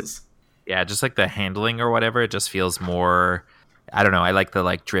dirt races. Just like the handling or whatever, it just feels more. I don't know. I like the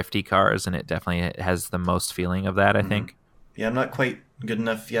like drifty cars, and it definitely has the most feeling of that. I think. Yeah, I'm not quite good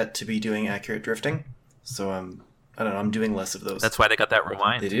enough yet to be doing accurate drifting, so I don't know. I'm doing less of those. That's why they got that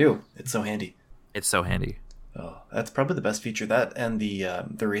rewind. They do. It's so handy. It's so handy. Oh, that's probably the best feature. That and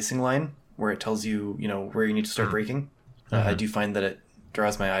the racing line where it tells you where you need to start braking. I do find that it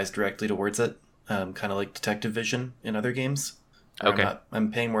draws my eyes directly towards it, kind of like detective vision in other games. Okay.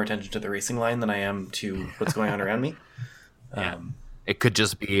 I'm paying more attention to the racing line than I am to what's going on around me. It could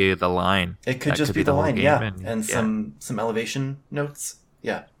just be the line. It could just be the line, yeah. And some elevation notes.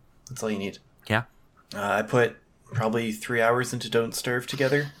 Yeah, that's all you need. Yeah. I put probably 3 hours into Don't Starve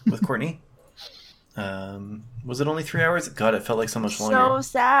together with Courtney. Was it only 3 hours? God, it felt like so much longer. So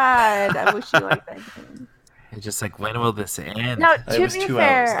sad. I wish you liked that game. It's just like, when will this end? No, to be 2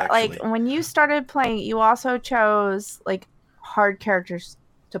 fair, hours, like when you started playing, you also chose like hard characters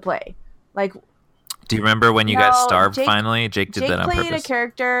to play. Like, do you remember when you got starved finally? Jake did that on purpose. Jake played a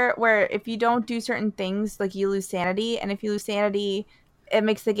character where if you don't do certain things, like you lose sanity, and if you lose sanity, it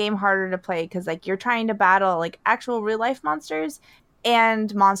makes the game harder to play because like you're trying to battle like actual real life monsters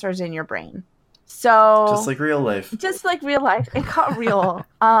and monsters in your brain. So Just like real life. Just like real life. It got real.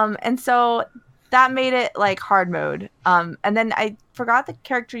 And so that made it like hard mode. And then I forgot the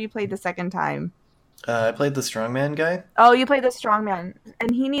character you played the second time. I played the strongman guy. Oh, you played the strongman,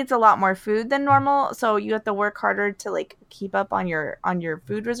 and he needs a lot more food than normal, so you have to work harder to like keep up on your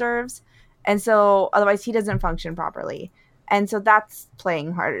food reserves, and so otherwise he doesn't function properly, and so that's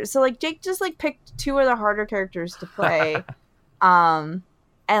playing harder. So like Jake just like picked two of the harder characters to play, and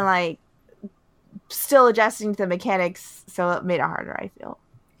like still adjusting to the mechanics, so it made it harder. I feel.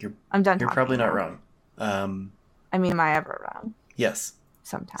 I'm done. You're talking probably not now. wrong. I mean, am I ever wrong? Yes,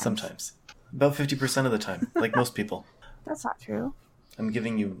 Sometimes. sometimes. About 50% of the time, like most people. That's not true. I'm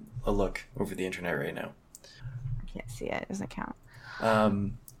giving you a look over the internet right now. I can't see it. It doesn't count.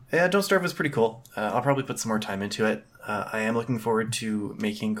 Yeah, Don't Starve was pretty cool. I'll probably put some more time into it. I am looking forward to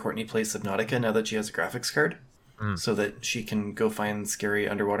making Courtney play Subnautica now that she has a graphics card, so that she can go find scary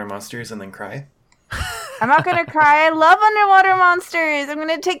underwater monsters and then cry. I'm not gonna cry. I love underwater monsters. I'm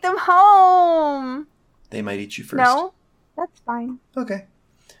gonna take them home. They might eat you first. No, that's fine. Okay.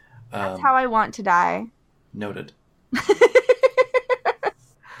 That's how I want to die. Noted.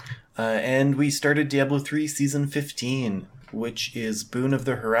 And we started Diablo 3 Season 15, which is Boon of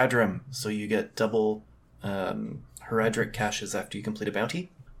the Heradrim. So you get double Heradric caches after you complete a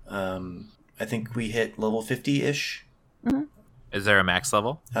bounty. I think we hit level 50-ish. Mm-hmm. Is there a max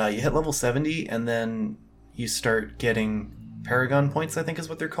level? You hit level 70, and then you start getting Paragon points, I think is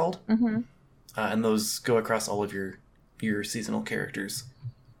what they're called. Mm-hmm. And those go across all of your seasonal characters.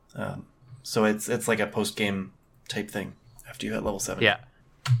 So it's like a post-game type thing after you hit level 70. Yeah.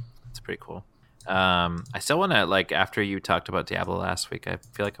 That's pretty cool. I still want to, like, after you talked about Diablo last week, I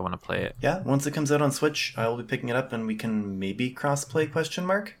feel like I want to play it. Yeah, once it comes out on Switch, I will be picking it up and we can maybe cross-play ?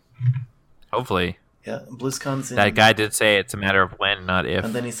 Hopefully. Yeah, BlizzCon's in... That guy did say it's a matter of when, not if.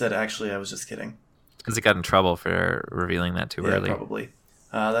 And then he said, actually, I was just kidding. Because he got in trouble for revealing that too early. Probably.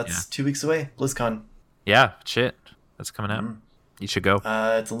 That's 2 weeks away, BlizzCon. Yeah, shit. That's coming out. Mm. You should go.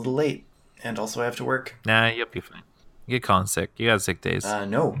 It's a little late, and also I have to work. Nah, you'll be fine. You get Colin sick. You got sick days.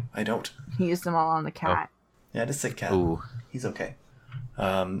 No, I don't. He used them all on the cat. Yeah, just sick cat. Ooh. He's okay.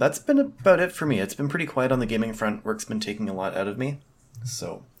 That's been about it for me. It's been pretty quiet on the gaming front. Work's been taking a lot out of me.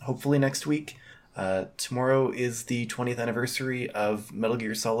 So hopefully next week. Tomorrow is the 20th anniversary of Metal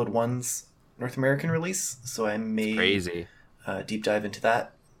Gear Solid 1's North American release. So I may Crazy. Deep dive into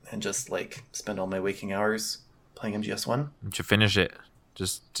that and just like spend all my waking hours playing MGS1. You should finish it.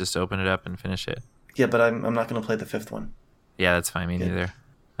 Just open it up and finish it. Yeah, but I'm not going to play the 5th one. Yeah, that's fine. Me Good. neither.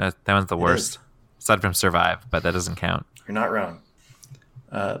 That one's the worst. Aside from Survive, but that doesn't count. You're not wrong.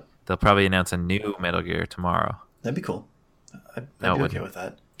 They'll probably announce a new Metal Gear tomorrow. That'd be cool. I'd No, be it okay wouldn't. with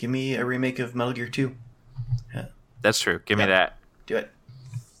that. Give me a remake of Metal Gear 2. Yeah, That's true. Give me Yeah. that. do it.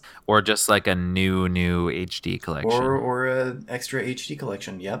 Or just like a new HD collection. Or a extra HD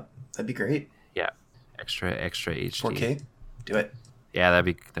collection. Yep, that'd be great. Yeah. Extra HD. 4K. Do it. Yeah,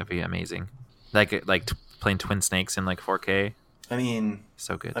 that'd be amazing. Like playing Twin Snakes in like 4K. I mean,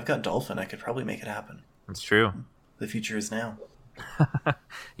 So good. I've got Dolphin. I could probably make it happen. It's true. The future is now.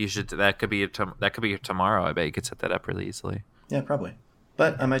 You should. That could be your tomorrow. I bet you could set that up really easily. Yeah, probably.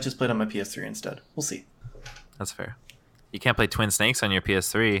 But I might just play it on my PS3 instead. We'll see. That's fair. You can't play Twin Snakes on your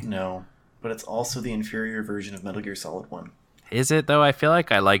PS3. No, but it's also the inferior version of Metal Gear Solid 1. Is it though? I feel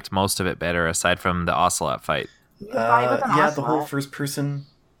like I liked most of it better, aside from the Ocelot fight. You can fight with an Yeah, ocelot. the whole first person.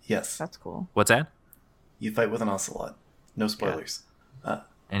 Yes, That's cool. What's that? you fight with an ocelot. No spoilers.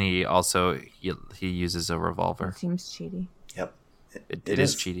 And he also he uses a revolver. It seems cheaty. Yep. It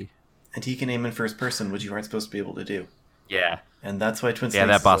is cheaty. And he can aim in first person, which you aren't supposed to be able to do. Yeah. And that's why Twin Snakes Yeah,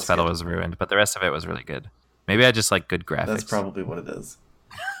 that is boss so battle good. was ruined, but the rest of it was really good. Maybe I just like good graphics. That's probably what it is.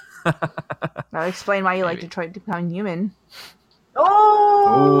 That'll explain why you like Maybe. Detroit Become Human.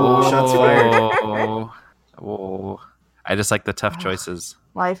 Oh! Oh, shots fired. Oh. I just like the tough choices.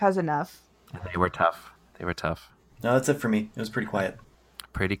 Life has enough. They were tough. No, that's it for me. It was pretty quiet.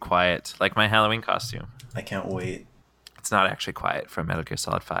 Pretty quiet. Like my Halloween costume. I can't wait. It's not actually quiet from Metal Gear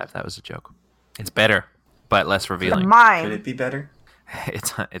Solid 5. That was a joke. It's better, but less revealing. Could Mine. it be better?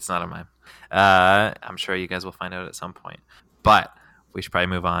 It's not a mime. I'm sure you guys will find out at some point. But we should probably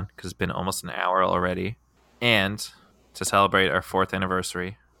move on because it's been almost an hour already. And to celebrate our 4th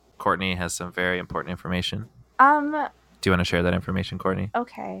anniversary, Courtney has some very important information. Do you want to share that information, Courtney?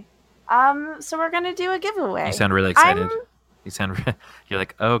 Okay. So we're gonna do a giveaway. You sound really excited. You're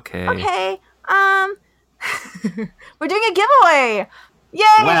like, okay. Okay. We're doing a giveaway. Yay!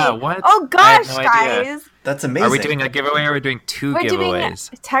 Wow, what? Oh I had gosh, no idea. guys. That's amazing. Are we doing a giveaway or are we doing 2 giveaways?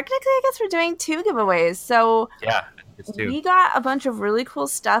 Technically, I guess we're doing 2 giveaways. So Yeah, it's 2. we got a bunch of really cool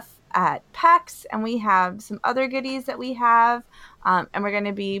stuff at PAX, and we have some other goodies that we have, and we're going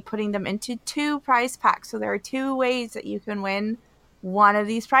to be putting them into 2 prize packs. So there are 2 ways that you can win one of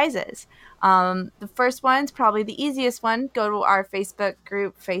these prizes. The first one's probably the easiest one. Go to our Facebook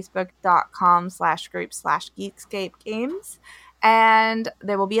group, facebook.com/group/Geekscape Games. And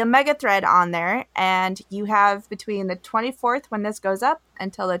there will be a mega thread on there. And you have between the 24th, when this goes up,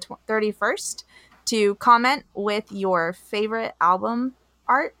 until the 31st to comment with your favorite album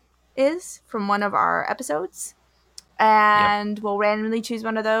art is from one of our episodes. And we'll randomly choose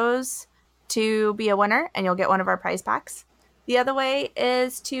one of those to be a winner, and you'll get one of our prize packs. The other way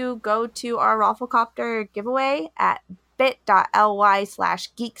is to go to our Rafflecopter giveaway at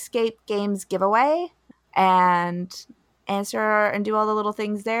bit.ly/Geekscape Games giveaway and answer and do all the little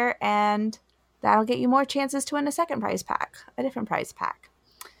things there, and that'll get you more chances to win a second prize pack, a different prize pack.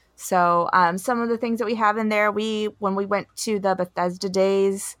 So some of the things that we have in there, when we went to the Bethesda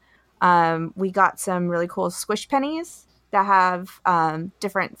days, we got some really cool squish pennies that have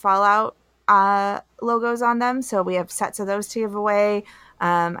different Fallout logos on them. So we have sets of those to give away.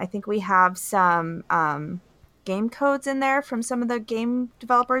 I think we have some game codes in there from some of the game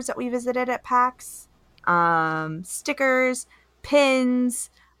developers that we visited at PAX. Stickers, pins,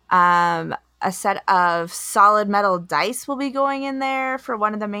 a set of solid metal dice will be going in there for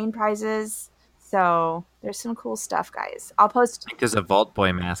one of the main prizes. So there's some cool stuff, guys. I'll post. I think there's a Vault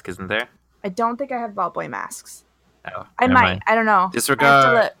Boy mask, isn't there? I don't think I have Vault Boy masks. Oh, I might. Mind. I don't know. Disregard. I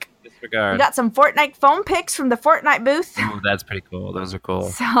have to look. Disregard. We got some Fortnite foam pics from the Fortnite booth. Ooh, that's pretty cool. Those are cool.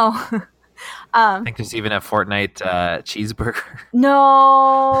 So, I think there's even a Fortnite cheeseburger.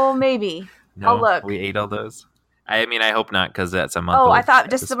 No, maybe. No, I'll look. We ate all those. I mean, I hope not, because that's a month. Oh, I thought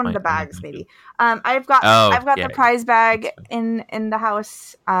just one of the bags, maybe. I've got the prize bag in the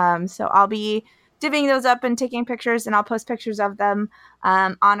house. So I'll be divvying those up and taking pictures, and I'll post pictures of them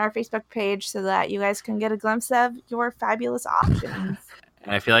on our Facebook page so that you guys can get a glimpse of your fabulous options.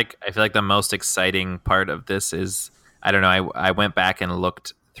 And I feel like the most exciting part of this is, I don't know, I went back and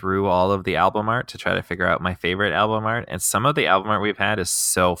looked through all of the album art to try to figure out my favorite album art, and some of the album art we've had is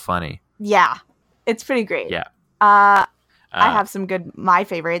so funny. Yeah, it's pretty great. Yeah. I have some my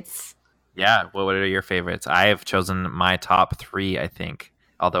favorites. Yeah, what are your favorites? I have chosen my top 3, I think,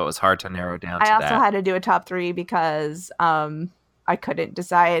 although it was hard to narrow down to that. I also had to do a top 3 because I couldn't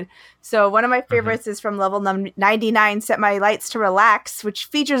decide. So one of my favorites is from level 99, Set My Lights to Relax, which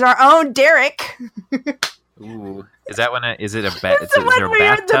features our own Derek. Ooh, is that one? Is it a It's the one where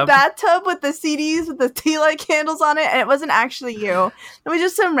you're in the bathtub with the CDs with the tea light candles on it, and it wasn't actually you. It was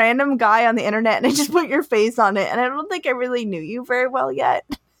just some random guy on the internet, and I just put your face on it, and I don't think I really knew you very well yet.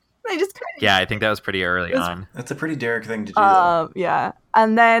 I just yeah, I think that was pretty early on. That's a pretty Derek thing to do. Though. Yeah,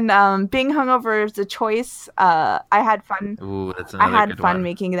 and then being hungover is a choice. I had fun. Ooh, that's another good one.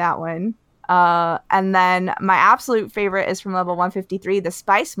 Making that one. And then my absolute favorite is from level 153, The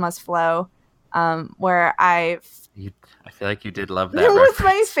Spice Must Flow. Where I feel like you did love that.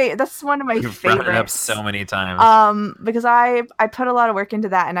 That's one of my favorites. You've brought it up so many times. Because I put a lot of work into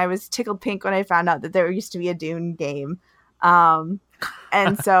that, and I was tickled pink when I found out that there used to be a Dune game. And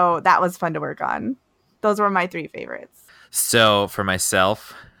so that was fun to work on. Those were my 3 favorites. So for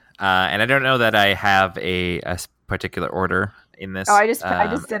myself, and I don't know that I have a particular order in this. Oh, I just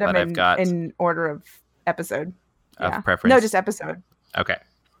did them in order of episode. Of preference? No, just episode.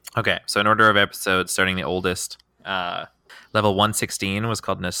 Okay, so in order of episodes, starting the oldest, level 116 was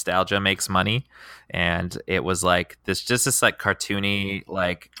called Nostalgia Makes Money, and it was like this like cartoony,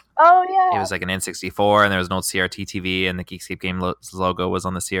 like, oh yeah, it was like an N64, and there was an old CRT TV, and the Geekscape Game logo was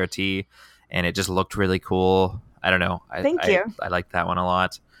on the CRT, and it just looked really cool. I don't know. Thank you. I liked that one a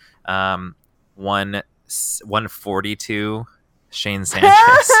lot. 142, Shane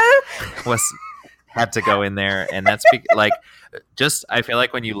Sanchez had to go in there, and that's like, just, I feel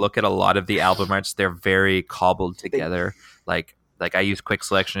like when you look at a lot of the album arts, they're very cobbled together. Like I use quick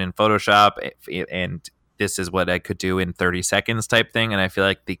selection in Photoshop, and this is what I could do in 30 seconds type thing. And I feel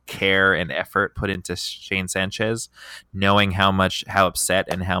like the care and effort put into Shane Sanchez, knowing how upset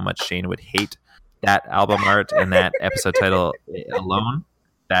and how much Shane would hate that album art and that episode title alone,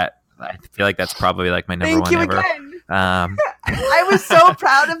 that I feel like that's probably like my number one ever. I was so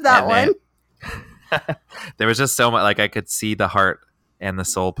proud of that one. There was just so much, like, I could see the heart and the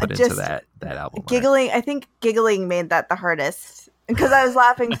soul put into that album. Giggling, I think giggling made that the hardest because I was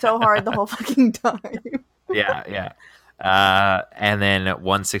laughing so hard the whole fucking time. Yeah. And then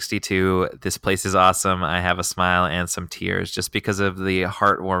 162, This Place Is Awesome. I have a smile and some tears just because of the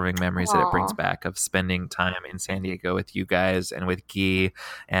heartwarming memories that it brings back of spending time in San Diego with you guys and with Guy.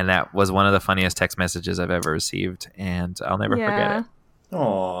 And that was one of the funniest text messages I've ever received, and I'll never forget it.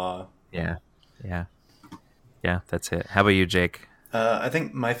 Aww. Yeah. That's it. How about you, Jake? I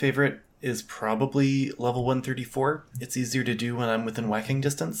think my favorite is probably level 134. It's easier to do when I'm within whacking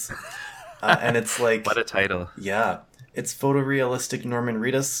distance. And it's like... What a title. Yeah. It's photorealistic Norman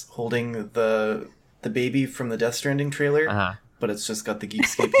Reedus holding the baby from the Death Stranding trailer, but it's just got the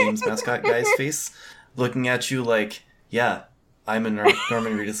Geekscape Games mascot guy's face looking at you like, yeah, I'm in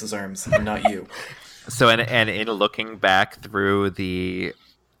Norman Reedus's arms, and not you. So, and in looking back through the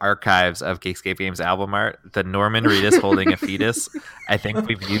archives of Geekscape Games album art, the Norman Reedus holding a fetus, I think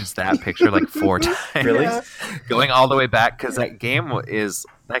we've used that picture like 4 times. Really? Going all the way back, because that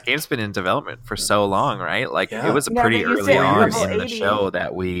game's been in development for so long, right? Like it was pretty early on in the show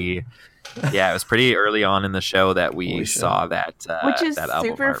that we... Yeah, it was pretty early on in the show that we saw that. Which is that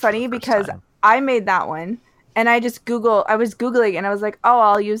album super art funny because I made that one, and I was Googling, and I was like, oh,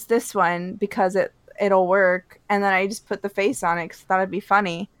 I'll use this one because it'll work, and then I just put the face on it because I thought it'd be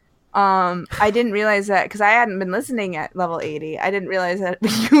funny. I didn't realize that because I hadn't been listening at level 80. I didn't realize that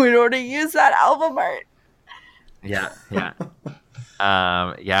you would already use that album art. Yeah.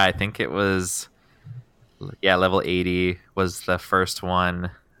 I think it was level 80 was the first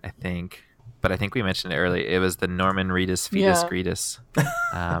one, I think. But I think we mentioned it earlier. It was the Norman Reedus Fetus Greetus.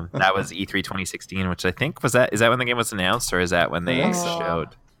 That was E3 2016, which I think is that when the game was announced, or is that when they showed?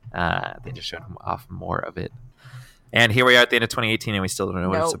 They just showed off more of it. And here we are at the end of 2018, and we still don't know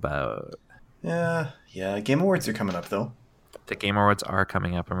what it's about. Yeah. Game Awards are coming up, though. The Game Awards are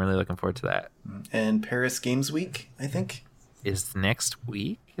coming up. I'm really looking forward to that. And Paris Games Week, I think, is next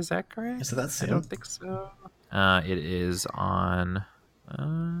week. Is that correct? Is it that soon? I don't think so. It is on.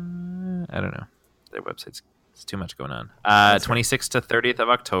 I don't know. Their website's too much going on. 26th to 30th of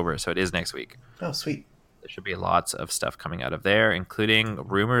October, so it is next week. Oh, sweet. There should be lots of stuff coming out of there, including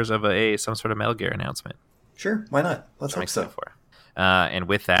rumors of some sort of Metal Gear announcement. Sure, why not? Let's hope so. And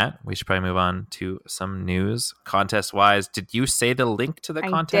with that, we should probably move on to some news. Contest-wise, did you say the link to the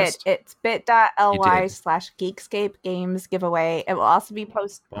contest? I did. It's bit.ly/Geekscape Games giveaway. It will also be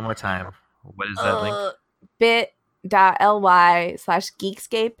posted. One more time. What is that link?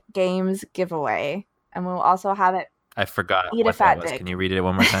 bit.ly/Geekscape Games giveaway. And we'll also have it. I forgot what that was. Can you read it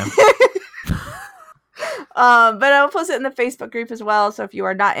one more time? But I'll post it in the Facebook group as well. So if you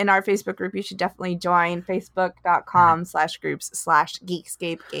are not in our Facebook group, you should definitely join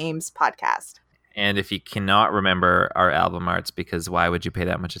facebook.com/groups/Geekscape Games podcast. And if you cannot remember our album arts, because why would you pay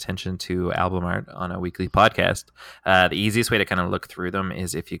that much attention to album art on a weekly podcast? The easiest way to kind of look through them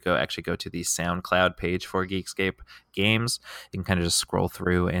is if you go to the SoundCloud page for Geekscape Games. You can kind of just scroll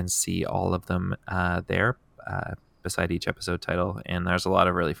through and see all of them there beside each episode title. And there's a lot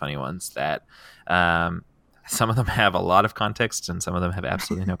of really funny ones that some of them have a lot of context and some of them have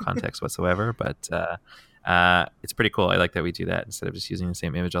absolutely no context whatsoever. But it's pretty cool. I like that we do that instead of just using the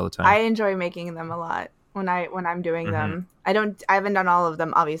same image all the time. I enjoy making them a lot when I'm doing them. I haven't done all of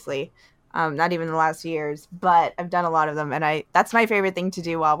them, obviously, not even the last years, but I've done a lot of them, and that's my favorite thing to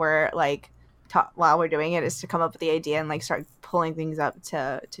do while we're doing it, is to come up with the idea and like start pulling things up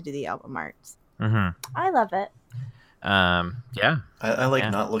to do the album arts. I love it. I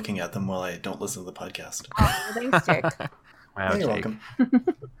like not looking at them while I don't listen to the podcast. Oh, thanks, Dick. Wow, you're welcome.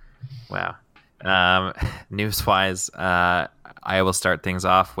 Wow. News-wise, I will start things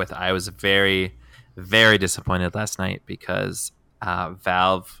off with, I was very, very disappointed last night because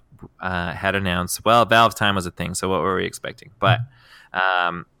Valve had announced, Valve Time was a thing, so what were we expecting? But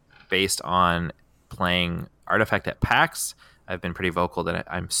based on playing Artifact at PAX, I've been pretty vocal that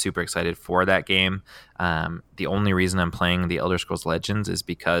I'm super excited for that game. The only reason I'm playing The Elder Scrolls Legends is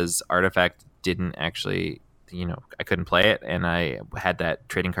because Artifact didn't actually... I couldn't play it, and I had that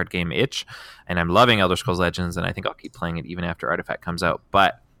trading card game itch, and I'm loving Elder Scrolls Legends, and I think I'll keep playing it even after Artifact comes out.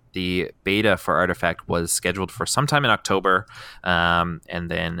 But the beta for Artifact was scheduled for sometime in October,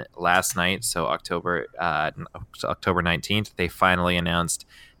 and then last night, so October 19th, they finally announced,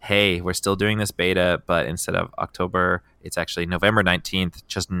 hey, we're still doing this beta, but instead of October, it's actually November 19th,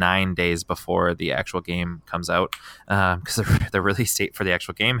 just 9 days before the actual game comes out, because the release date for the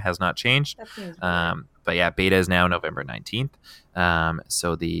actual game has not changed. But yeah, beta is now November 19th.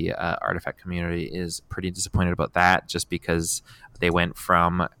 So the Artifact community is pretty disappointed about that, just because they went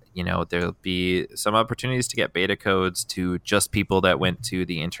from, there'll be some opportunities to get beta codes to just people that went to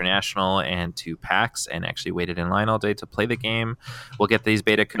the International and to PAX and actually waited in line all day to play the game. We'll get these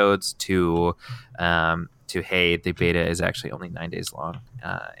beta codes to hey, the beta is actually only 9 days long,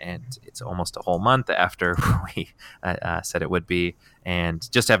 and it's almost a whole month after we said it would be,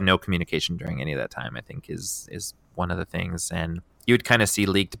 and just have no communication during any of that time, I think is one of the things. And you would kind of see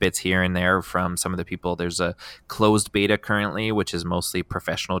leaked bits here and there from some of the people. There's a closed beta currently, which is mostly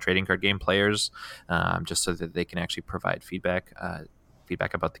professional trading card game players, just so that they can actually provide feedback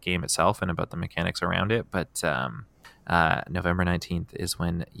about the game itself and about the mechanics around it. But November 19th is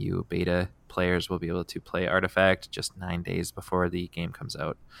when you beta players will be able to play Artifact, just 9 days before the game comes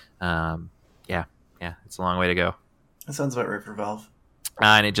out. Yeah, it's a long way to go. That sounds about right for Valve.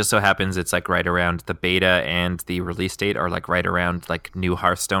 And it just so happens it's like right around the beta and the release date are like right around like new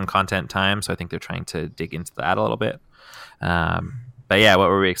Hearthstone content time. So I think they're trying to dig into that a little bit. But yeah, what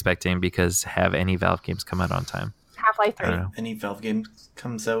were we expecting? Because have any Valve games come out on time? Half-Life 3. Any Valve game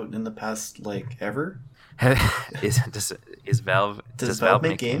comes out in the past, like, ever? Does Valve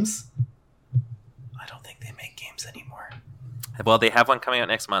make games? I don't think they make games anymore. Well, they have one coming out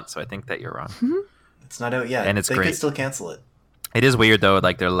next month, so I think that you're wrong. It's not out yet. And it's they great. could still cancel it. It is weird though,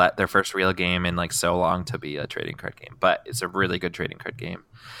 like their first real game in like so long to be a trading card game, but it's a really good trading card game,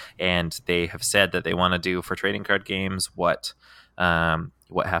 and they have said that they want to do for trading card games what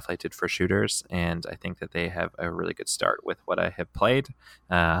Half-Life did for shooters, and I think that they have a really good start with what I have played.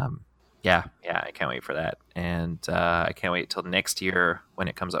 I can't wait for that, and I can't wait till next year when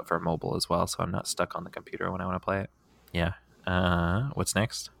it comes out for mobile as well, so I'm not stuck on the computer when I want to play it. Yeah. What's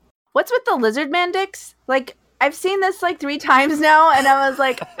next? What's with the lizard man dicks? Like, I've seen this like 3 times now, and I was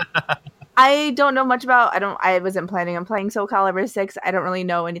like, I don't know much about. I wasn't planning on playing Soul Calibur 6. I don't really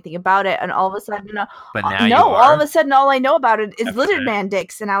know anything about it, and all of a sudden, but now you are. All of a sudden, all I know about it is lizard man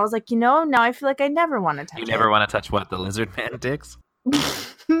dicks, and I was like, now I feel like I never want to touch. You never want to touch what, the lizard man dicks?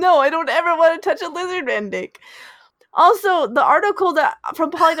 No, I don't ever want to touch a lizard man dick. Also, the article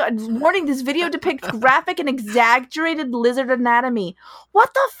from Polygon warning this video depicts graphic and exaggerated lizard anatomy.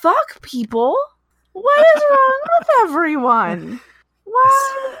 What the fuck, people? What is wrong with everyone?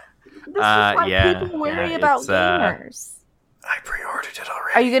 What? This is why people worry about gamers. I pre-ordered it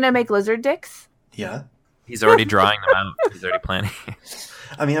already. Are you gonna make lizard dicks? Yeah. He's already drawing them out. He's already planning.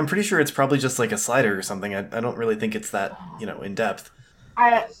 I mean, I'm pretty sure it's probably just like a slider or something. I don't really think it's that, in depth.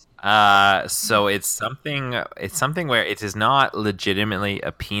 So it's something where it is not legitimately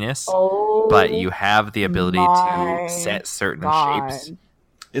a penis, but you have the ability to set certain shapes.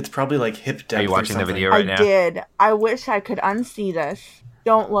 It's probably like hip depth. Are you watching the video right now? I did. I wish I could unsee this.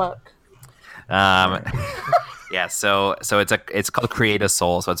 Don't look. Yeah, so it's called Create a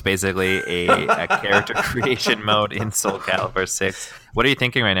Soul. So it's basically a character creation mode in Soul Calibur 6. What are you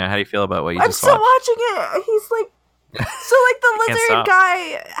thinking right now? How do you feel about what you just watched? I'm still watching it. He's like, so like the lizard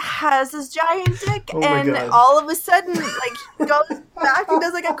guy has this giant dick, and all of a sudden, like, he goes back and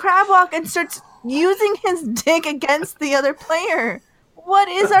does like a crab walk and starts using his dick against the other player. What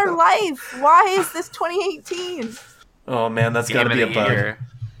is our life? Why is this 2018? Oh man, that's got to be a bug.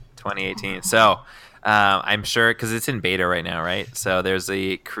 2018. So I'm sure, because it's in beta right now, right? So there's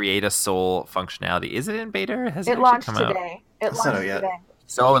a Create a Soul functionality. Is it in beta? Or has it launched come today. Out? It launched today.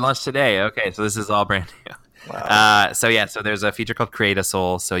 So it launched today. Okay, so this is all brand new. Wow. So there's a feature called Create a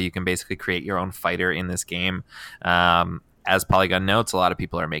Soul, so you can basically create your own fighter in this game. As Polygon notes, a lot of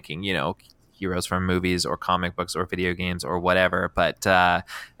people are making, heroes from movies or comic books or video games or whatever, but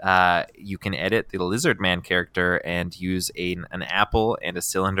you can edit the Lizard Man character and use an apple and a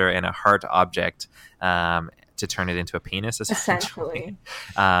cylinder and a heart object to turn it into a penis, essentially.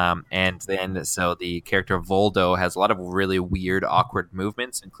 And then, so the character Voldo has a lot of really weird, awkward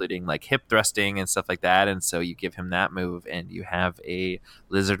movements, including like hip thrusting and stuff like that. And so you give him that move, and you have a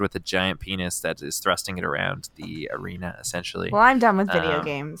lizard with a giant penis that is thrusting it around the arena, essentially. Well, I'm done with video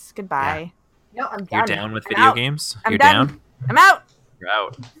games. Goodbye. Yeah. No, I'm done. You're down with video games? I'm You're done. down? I'm out. You're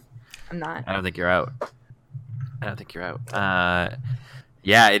out. I'm not. I don't think you're out.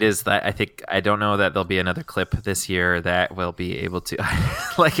 Yeah, it is that. I don't know that there'll be another clip this year that will be able to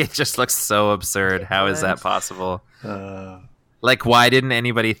like, it just looks so absurd. How is that possible? Like, why didn't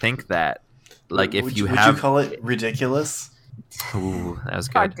anybody think that? Like, if would you call it ridiculous? Ooh, that was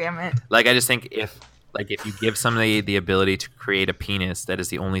good. God damn it. Like, I just think if you give somebody the ability to create a penis, that is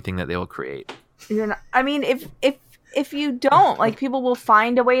the only thing that they will create. You're not, I mean, if you don't, like, people will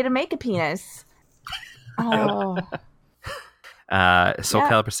find a way to make a penis. Oh. Soul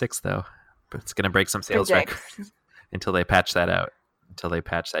Calibur 6, though. But it's going to break some sales records until they patch that out. Do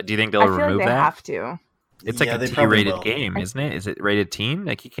you think they'll remove like that? They have to. It's like a T-rated game, isn't it? Is it rated teen?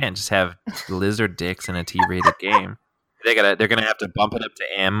 Like, you can't just have lizard dicks in a T-rated game. They're gonna have to bump it up to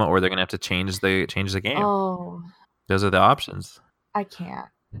M, or they're gonna have to change the game. Oh, those are the options. I can't.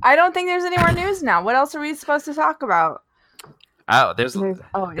 I don't think there's any more news now. What else are we supposed to talk about? Oh, there's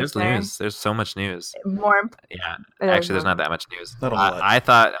is there? news. There's so much news. More. Yeah, Oh, actually, there's no. not that much news. Not a whole lot. I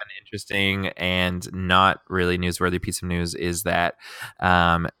thought an interesting and not really newsworthy piece of news is that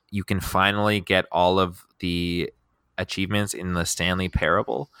you can finally get all of the achievements in the Stanley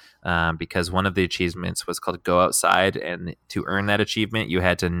Parable, because one of the achievements was called Go Outside, and to earn that achievement, you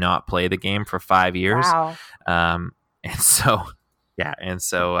had to not play the game for 5 years. Wow.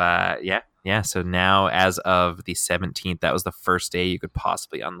 So now, as of the 17th, that was the first day you could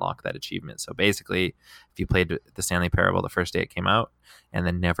possibly unlock that achievement. So basically, if you played the Stanley Parable the first day it came out and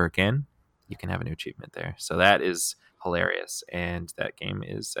then never again, you can have a new achievement there. So that is hilarious, and that game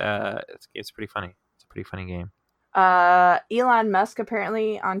is it's pretty funny. It's a pretty funny game. Elon Musk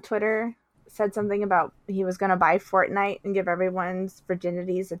apparently on Twitter said something about he was going to buy Fortnite and give everyone's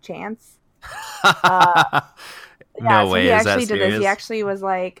virginities a chance. No way. He Is that actually did serious? this. He actually was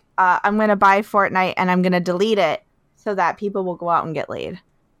like, I'm going to buy Fortnite and I'm going to delete it so that people will go out and get laid.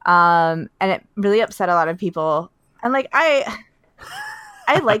 And it really upset a lot of people. And like, I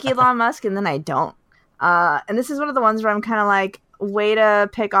like Elon Musk and then I don't. And this is one of the ones where I'm kind of like, way to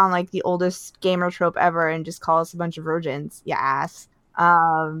pick on like the oldest gamer trope ever and just call us a bunch of virgins, you ass.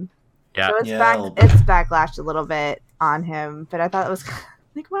 Yeah. So it's Yeah. it's backlashed a little bit on him, but I thought it was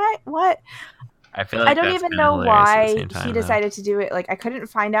like, what? I feel like I don't that's even kinda know hilarious at the why same time, he though. decided to do it. Like, I couldn't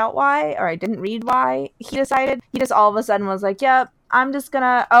find out why, or I didn't read why he decided. He just all of a sudden was like, yep, I'm just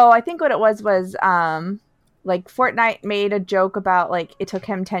gonna, I think what it was, like Fortnite made a joke about like it took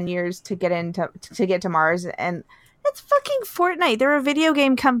him 10 years to get to Mars, and it's fucking Fortnite. They're a video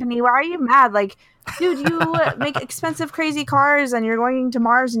game company. Why are you mad? Like, dude, you make expensive, crazy cars, and you're going to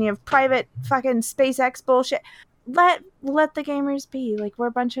Mars, and you have private fucking SpaceX bullshit. Let the gamers be. Like, we're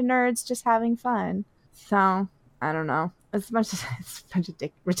a bunch of nerds just having fun. So I don't know. It's a bunch of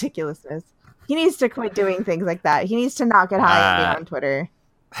ridiculousness. He needs to quit doing things like that. He needs to not get high and be on Twitter.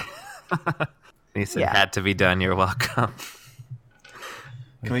 He said, Yeah. "Had to be done. You're welcome."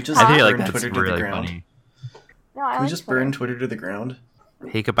 Can we just I feel burn like that's Twitter to the really ground? funny. No, I Can we like just Twitter. burn Twitter to the ground?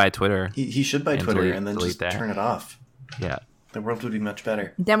 He could buy Twitter. He should buy And Twitter and then delete just that. turn it off. Yeah, The world would be much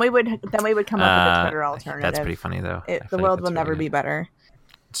better. Then we would come up with a Twitter alternative. That's pretty funny, though. I The feel like world that's will never really be good. better.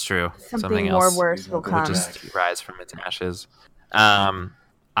 It's true. Something else more worse will Would come. would just rise from its ashes.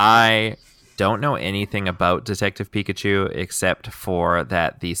 I don't know anything about Detective Pikachu except for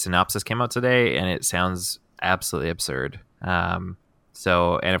that the synopsis came out today, and it sounds absolutely absurd. And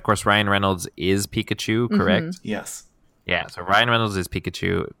of course, Ryan Reynolds is Pikachu, correct? Yes. Yeah. So Ryan Reynolds is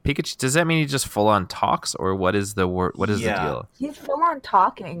Pikachu. Pikachu. Does that mean he just full on talks, or what is the word? What is Yeah. the deal? He's full on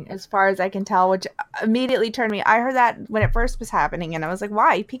talking, as far as I can tell, which immediately turned me. I heard that when it first was happening, and I was like,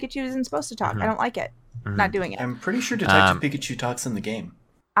 "Why? Pikachu isn't supposed to talk. Mhm. I don't like it. Mhm. Not doing it. I'm pretty sure Detective Pikachu talks in the game.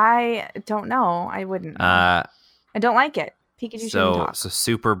 I don't know. I wouldn't. know. I don't like it. Pikachu shouldn't So talk.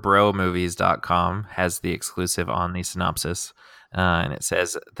 superbromovies.com has the exclusive on the synopsis. And it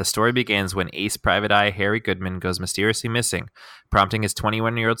says, the story begins when ace private eye Harry Goodman goes mysteriously missing, prompting his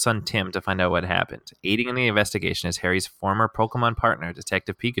 21-year-old son Tim to find out what happened. Aiding in the investigation is Harry's former Pokemon partner,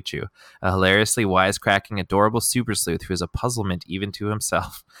 Detective Pikachu, a hilariously wisecracking, adorable super sleuth who is a puzzlement even to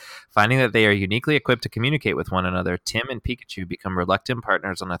himself. Finding that they are uniquely equipped to communicate with one another, Tim and Pikachu become reluctant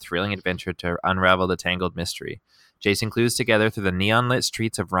partners on a thrilling adventure to unravel the tangled mystery. Chasing clues together through the neon-lit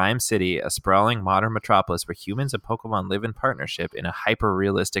streets of Rhyme City, a sprawling modern metropolis where humans and Pokemon live in partnership in a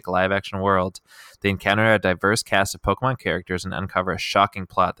hyper-realistic live-action world, they encounter a diverse cast of Pokemon characters and uncover a shocking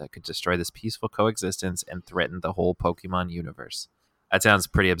plot that could destroy this peaceful coexistence and threaten the whole Pokemon universe. That sounds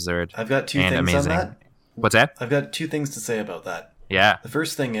pretty absurd I've got two and things amazing. on that. What's that? I've got two things to say about that. Yeah. The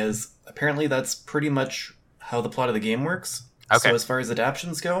first thing is, apparently that's pretty much how the plot of the game works. Okay. So as far as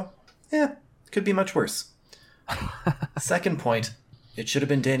adaptions go, could be much worse. Second point, it should have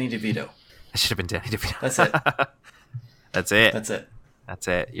been Danny DeVito. It should have been Danny DeVito. That's it. That's it. That's it. That's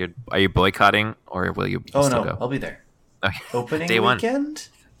it. Are you boycotting, or will you Oh still no, go? I'll be there. Okay. Opening Day one. weekend?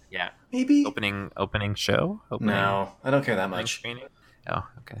 Yeah. Maybe? Opening show? Opening, No, I don't care that opening much. screening? Oh,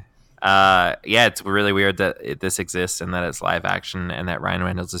 okay. Yeah, it's really weird that this exists and that it's live action and that Ryan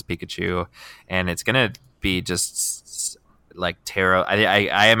Reynolds is Pikachu, and it's gonna be just like tarot.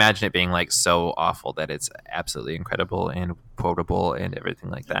 I imagine it being like so awful that it's absolutely incredible and quotable and everything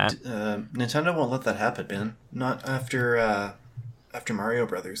like that. Nintendo won't let that happen, man. Not after Mario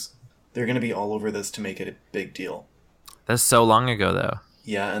Brothers. They're going to be all over this to make it a big deal. That's so long ago, though.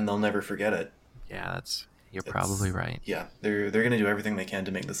 Yeah, and they'll never forget it. Yeah, you're probably right. Yeah, they're going to do everything they can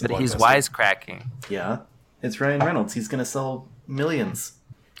to make this a But he's blockbuster. wisecracking. Yeah, it's Ryan Reynolds. He's going to sell millions.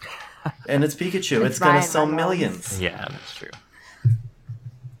 And it's Pikachu. It's It's going to Ryan sell Reynolds. millions. Yeah, that's true.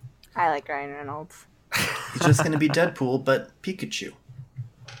 I like Ryan Reynolds. He's just going to be Deadpool, but Pikachu.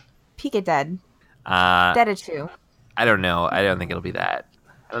 Pika Dead. Uh, Deadachu. I don't know. I don't think it'll be that.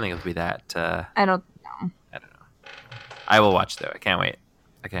 I don't think it'll be that. I don't know. I don't know. I will watch though. I can't wait.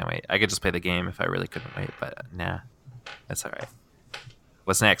 I could just play the game if I really couldn't wait, but nah, that's all right.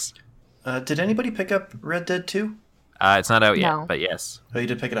 What's next? Did anybody pick up Red Dead 2? It's not out No. yet, but yes. Oh, you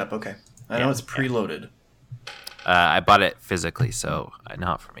did pick it up. Okay. I know it's preloaded. I bought it physically, so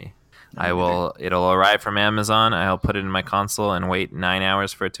not for me. It'll arrive from Amazon. I'll put it in my console and wait 9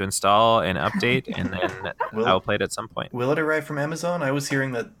 hours for it to install and update, and then I'll play it at some point. Will it arrive from Amazon? I was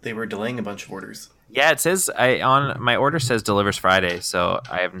hearing that they were delaying a bunch of orders. Yeah, it says on my order says delivers Friday, so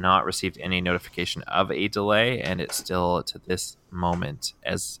I have not received any notification of a delay, and it's still to this moment,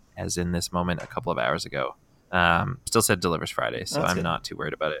 as in this moment a couple of hours ago. Still said delivers Friday, so I'm not too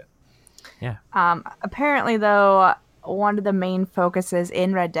worried about it. Yeah. Apparently, though, one of the main focuses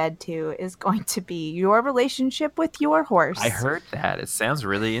in Red Dead 2 is going to be your relationship with your horse. I heard that. It sounds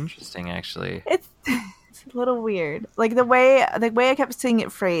really interesting, actually. It's a little weird. Like the way I kept seeing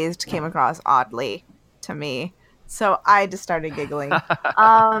it phrased came across oddly to me, so I just started giggling.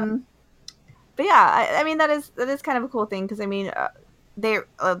 But yeah, I mean that is kind of a cool thing because I mean, one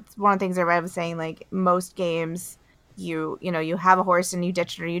of the things I read was saying like most games, you have a horse and you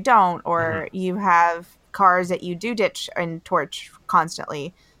ditch it or you don't, or you have cars that you do ditch and torch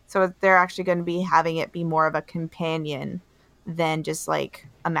constantly. So they're actually going to be having it be more of a companion than just like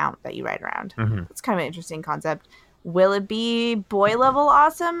a mount that you ride around. It's kind of an interesting concept. Will it be boy level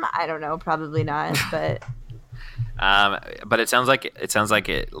awesome? I don't know, probably not, but but it sounds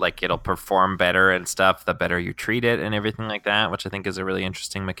like it'll perform better and stuff the better you treat it and everything like that, which I think is a really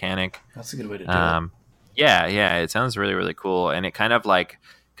interesting mechanic. That's a good way to do it. Yeah, it sounds really, really cool. And it kind of like,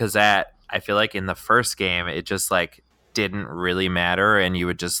 because that, I feel like in the first game, it just like didn't really matter. And you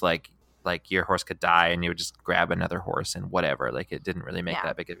would just like your horse could die and you would just grab another horse and whatever. Like it didn't really make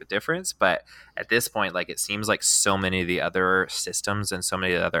that big of a difference. But at this point, like it seems like so many of the other systems and so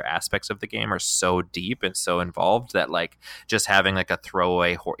many of the other aspects of the game are so deep and so involved that like just having like a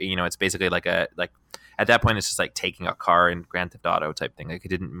throwaway horse, it's basically like at that point, it's just like taking a car in Grand Theft Auto type thing. Like it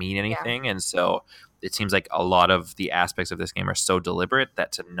didn't mean anything. And so it seems like a lot of the aspects of this game are so deliberate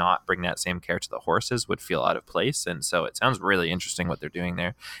that to not bring that same care to the horses would feel out of place. And so it sounds really interesting what they're doing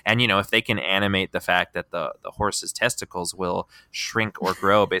there. And, if they can animate the fact that the horse's testicles will shrink or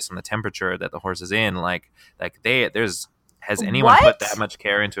grow based on the temperature that the horse is in, has anyone put that much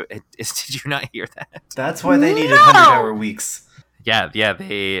care into it? Did you not hear that? That's why they needed 100-hour weeks. Yeah.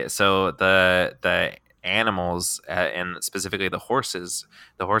 The animals and specifically the horses'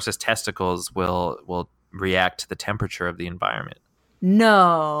 testicles will react to the temperature of the environment.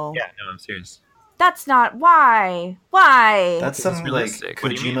 No. Yeah, no, I'm serious. That's not why. That's some like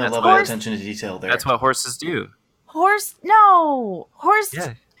Kojima level attention to detail there. That's what horses do. Horse.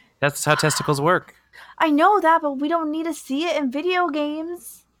 Yeah, that's how testicles work. I know that, but we don't need to see it in video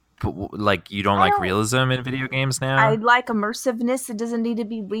games. But, like, you don't like realism in video games now? I like immersiveness. It doesn't need to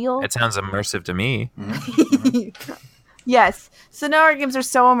be real. It sounds immersive to me. Yes. So now our games are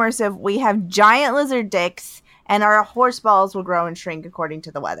so immersive. We have giant lizard dicks, and our horse balls will grow and shrink according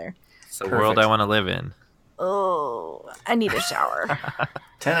to the weather. It's the world I want to live in. Oh, I need a shower.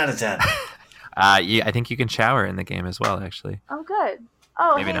 10 out of 10. I think you can shower in the game as well, actually. Oh, good.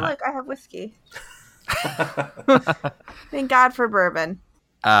 Oh, Maybe not. Look, I have whiskey. Thank God for bourbon.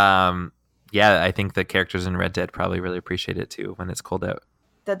 Yeah, I think the characters in Red Dead probably really appreciate it too when it's cold out.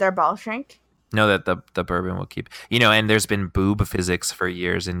 That their ball shrink? No, that the bourbon will keep. And there's been boob physics for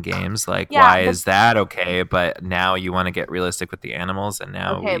years in games. Like, why is that okay? But now you want to get realistic with the animals, and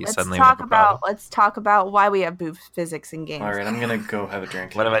now we suddenly have a problem. Let's talk about why we have boob physics in games. All right, I'm gonna go have a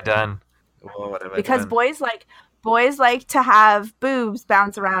drink. What have I done? What have I because done? boys like to have boobs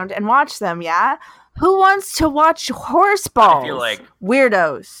bounce around and watch them. Yeah. Who wants to watch horse balls? I feel like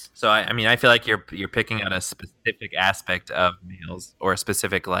weirdos. So I feel like you're picking out a specific aspect of males or a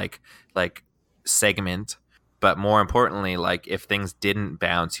specific like segment, but more importantly, like if things didn't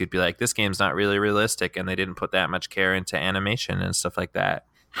bounce, you'd be like, this game's not really realistic, and they didn't put that much care into animation and stuff like that.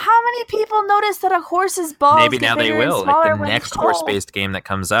 How many people notice that a horse's balls maybe get now they bigger will and smaller like the when next it's cold? horse-based game that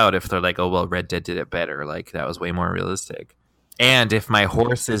comes out, if they're like, oh well, Red Dead did it better, like that was way more realistic. And if my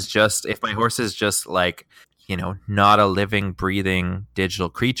horse is just like, not a living, breathing digital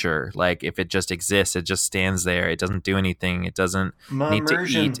creature, like if it just exists, it just stands there, it doesn't do anything, it doesn't need to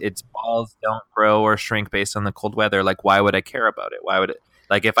eat, its balls don't grow or shrink based on the cold weather, like why would I care about it? Why would it,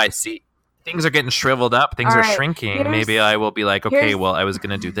 like if I see things are getting shriveled up, things are shrinking, maybe I will be like, okay, well, I was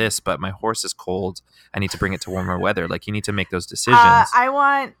going to do this, but my horse is cold, I need to bring it to warmer weather. Like you need to make those decisions. I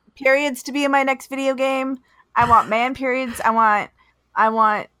want periods to be in my next video game. I want man periods. I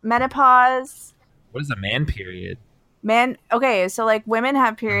want menopause. What is a man period? Man, okay, so like women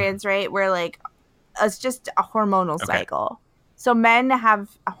have periods, right? Where like it's just a hormonal cycle. So men have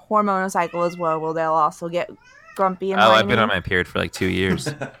a hormonal cycle as well, where they'll also get grumpy and whiny. I've been on my period for like 2 years.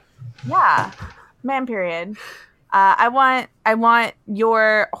 Yeah, man period. I want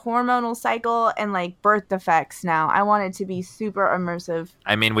your hormonal cycle and like birth defects now. I want it to be super immersive.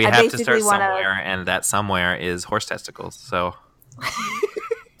 I mean, we have to start somewhere, and that somewhere is horse testicles. So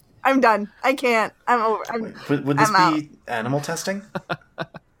I'm done. I can't. I'm over. Would this be animal testing?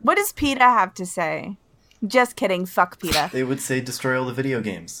 What does PETA have to say? Just kidding. Fuck PETA. They would say destroy all the video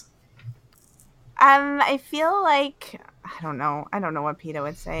games. I feel like I don't know what PETA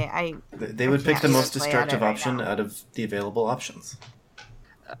would say. They would pick the most destructive option out of the available options.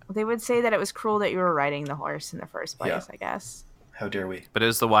 They would say that it was cruel that you were riding the horse in the first place. Yeah. I guess. How dare we? But it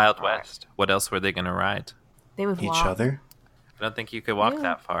was the Wild West. What else were they going to ride? They would Each walk. other. I don't think you could walk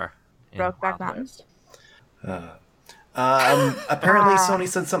that far. Brokeback Mountain. Apparently, Sony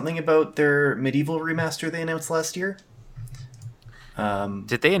said something about their Medieval remaster they announced last year.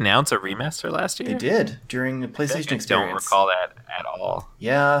 Did they announce a remaster last year? They did during the PlayStation Experience. I don't recall that at all.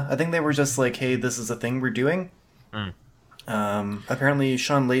 Yeah, I think they were just like, "Hey, this is a thing we're doing." Apparently,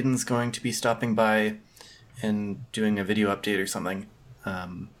 Sean Layden's going to be stopping by and doing a video update or something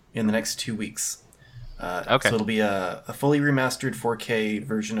in the next 2 weeks. Okay. So it'll be a fully remastered 4K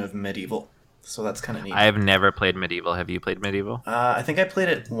version of Medieval. So that's kind of neat. I have never played Medieval. Have you played Medieval? I think I played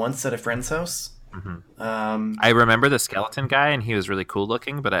it once at a friend's house. Mm-hmm. I remember the skeleton guy, and he was really cool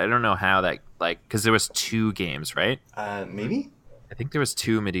looking, but I don't know how that, like, because there was 2 games, right? Maybe? I think there was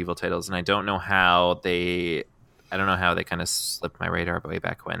 2 Medieval titles, and I don't know how they kind of slipped my radar way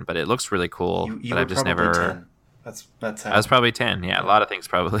back when, but it looks really cool. You but were I've just probably never. 10. That's how. I was probably 10. Yeah, a lot of things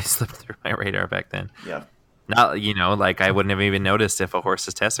probably slipped through my radar back then. Yeah. Not, like I wouldn't have even noticed if a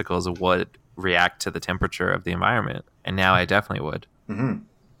horse's testicles would react to the temperature of the environment, and now I definitely would. Mm-hmm.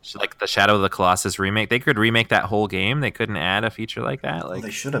 So, like the Shadow of the Colossus remake, they could remake that whole game. They couldn't add a feature like that. Like, Well,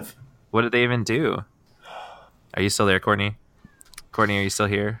 they should have. what did they even do? Are you still there, Courtney? Courtney, are you still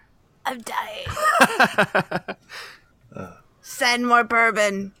here? I'm dying. Send more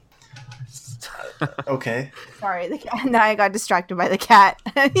bourbon. Okay. Sorry, the cat. Now I got distracted by the cat.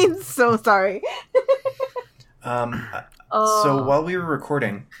 I'm so sorry. So while we were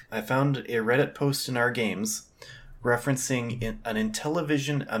recording, I found a Reddit post in our games referencing an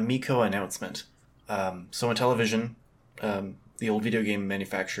Intellivision Amico announcement. So Intellivision, the old video game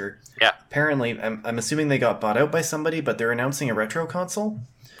manufacturer, Yeah. apparently, I'm assuming they got bought out by somebody, but they're announcing a retro console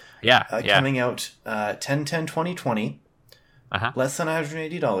Yeah. coming out 10/10/2020, Uh-huh. less than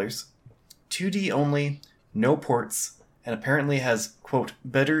 $180, 2D only, no ports, and apparently has, quote,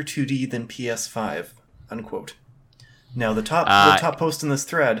 better 2D than PS5, unquote. Now, the top post in this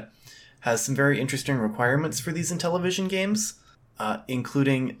thread has some very interesting requirements for these Intellivision games,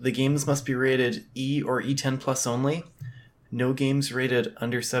 including the games must be rated E or E10 plus only, no games rated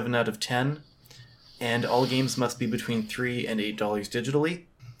under 7 out of 10, and all games must be between $3 and $8 digitally.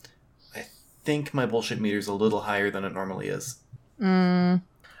 I think my bullshit meter's a little higher than it normally is.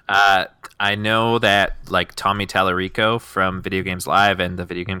 I know that like Tommy Tallarico from Video Games Live and the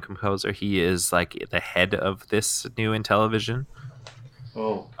Video Game Composer, he is like the head of this new Intellivision.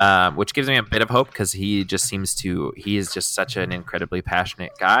 Oh. Which gives me a bit of hope because he is just such an incredibly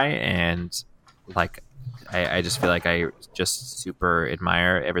passionate guy, and like I just feel like I just super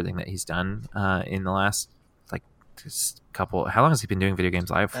admire everything that he's done in the last like couple. How long has he been doing Video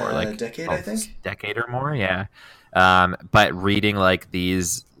Games Live for? Like a decade, I think. Decade or more, yeah. But reading like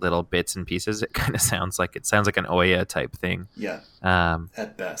these little bits and pieces, it kind of sounds like an Ouya type thing. Yeah.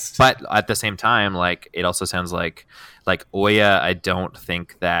 At best. But at the same time, like it also sounds like Ouya. I don't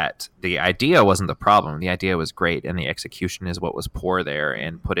think that the idea wasn't the problem. The idea was great, and the execution is what was poor there.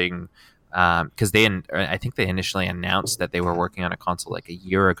 And putting because I think they initially announced that they were working on a console like a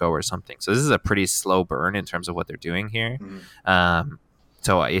year ago or something. So this is a pretty slow burn in terms of what they're doing here. Mm-hmm.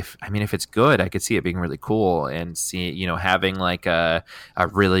 So if it's good, I could see it being really cool and having like a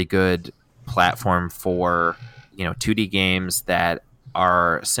really good platform for 2D games that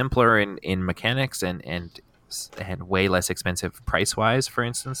are simpler in mechanics and way less expensive price wise, for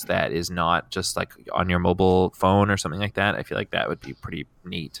instance, that is not just like on your mobile phone or something like that. I feel like that would be pretty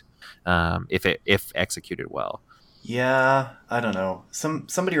neat if executed well. Yeah, I don't know.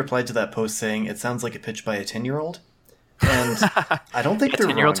 Somebody replied to that post saying it sounds like a pitch by a 10-year-old. And I don't think they're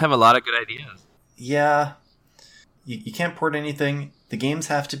wrong. 10-year-olds have a lot of good ideas. Yeah. You can't port anything. The games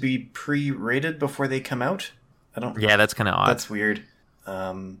have to be pre-rated before they come out. Yeah, that's kind of odd. That's weird.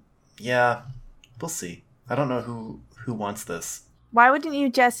 Yeah, we'll see. I don't know who wants this. Why wouldn't you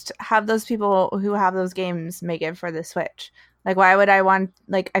just have those people who have those games make it for the Switch? Like, why would I want,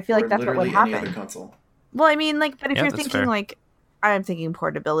 like, I feel Or like that's what would literally happen. any other console. Well, I mean, like, but if Yeah, you're that's thinking, fair. like, I'm thinking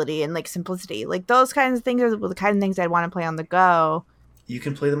portability and, like, simplicity. Like, those kinds of things are the kind of things I'd want to play on the go. You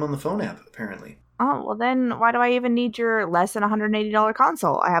can play them on the phone app, apparently. Oh, well, then why do I even need your less than $180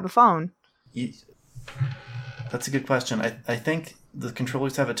 console? I have a phone. That's a good question. I think the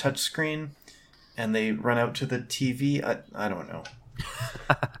controllers have a touch screen, and they run out to the TV. I don't know.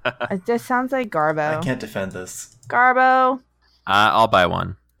 It just sounds like Garbo. I can't defend this. Garbo. I'll buy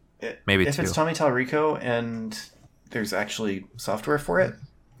one. Maybe if two. it's Tommy Talrico and there's actually software for it,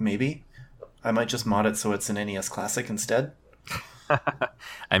 maybe. I might just mod it so it's an NES Classic instead.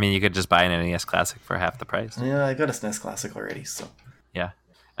 I mean, you could just buy an NES Classic for half the price. Yeah, I got a SNES Classic already, so. Yeah.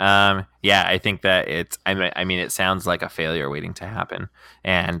 Yeah, I think that I mean, it sounds like a failure waiting to happen.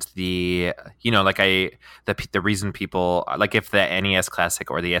 And the reason people, like, if the NES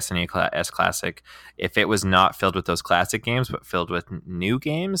Classic or the SNES Classic, if it was not filled with those classic games, but filled with new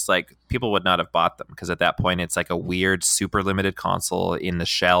games, like, people would not have bought them. Because at that point, it's like a weird, super limited console in the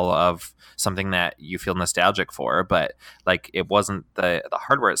shell of something that you feel nostalgic for. But, like, it wasn't the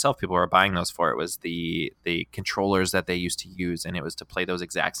hardware itself people were buying those for. It was the controllers that they used to use, and it was to play those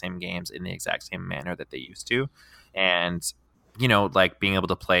exact same games in the exact same manner that they used to. And, you know, like, being able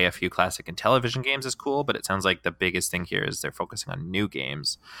to play a few classic and television games is cool, but it sounds like the biggest thing here is they're focusing on new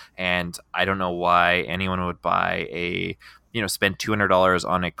games. And I don't know why anyone would buy spend $200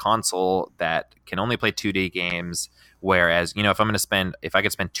 on a console that can only play 2D games. Whereas, you know, if I could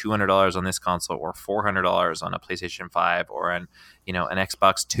spend $200 on this console, or $400 on a PlayStation 5, or an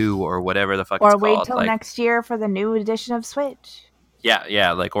Xbox 2, or whatever the fuck it's Or called. wait till next year for the new edition of Switch.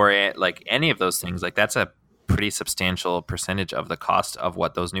 Yeah, like any of those things, like, that's a pretty substantial percentage of the cost of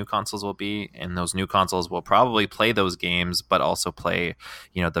what those new consoles will be, and those new consoles will probably play those games, but also play,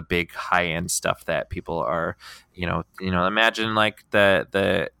 you know, the big high end stuff that people are, imagine, like,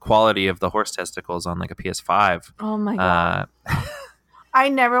 the quality of the horse testicles on, like, a PS5. Oh my god! I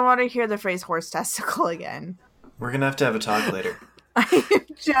never want to hear the phrase "horse testicle" again. We're gonna have to have a talk later.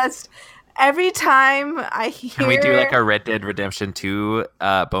 Every time I hear... Can we do, like, a Red Dead Redemption 2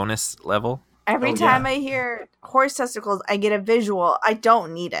 bonus level? Every time I hear horse testicles, I get a visual. I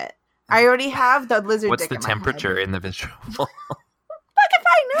don't need it. I already have the lizard What's dick the in my temperature head. in the visual? Fuck if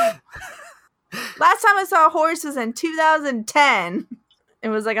I know! Last time I saw a horse was in 2010. It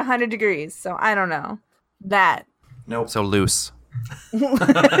was like 100 degrees, so I don't know. That. Nope. So loose.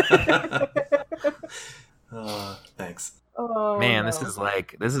 Thanks. Oh, Man, no.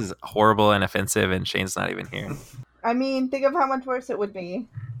 this is horrible and offensive, and Shane's not even here. I mean, think of how much worse it would be.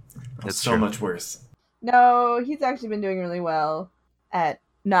 It's so true. much worse. No, he's actually been doing really well at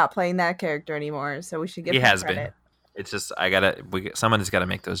not playing that character anymore, so we should give him He has credit. been. It's just someone has got to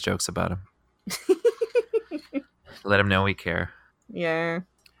make those jokes about him. Let him know we care. Yeah.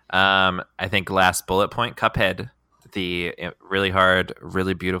 I think last bullet point, Cuphead, the really hard,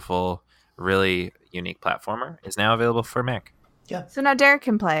 really beautiful, really unique platformer, is now available for Mac. Yeah. So now Derek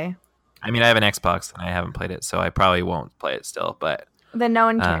can play. I mean, I have an Xbox and I haven't played it, so I probably won't play it still, but... Then no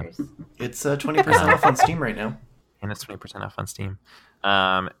one cares. It's 20% off on Steam right now. And it's 20% off on Steam.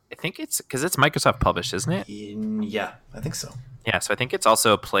 I think it's... Because it's Microsoft published, isn't it? Yeah, I think so. Yeah, so I think it's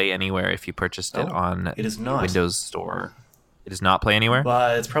also Play Anywhere if you purchased it on it is not. Windows Store. It is not Play Anywhere?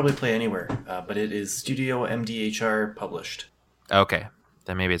 Well, it's probably Play Anywhere, but it is Studio MDHR published. Okay.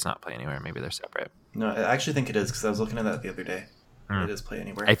 Then maybe it's not Play Anywhere. Maybe they're separate. No, I actually think it is, because I was looking at that the other day. It is Play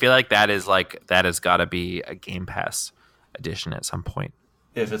Anywhere. I feel like that has got to be a Game Pass edition at some point.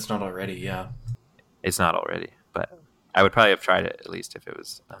 If it's not already, yeah. It's not already, but I would probably have tried it at least if it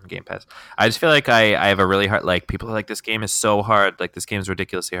was on Game Pass. I just feel like I have a really hard, like, people are like, this game is so hard, like, this game is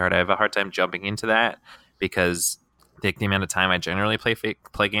ridiculously hard. I have a hard time jumping into that because the amount of time I generally play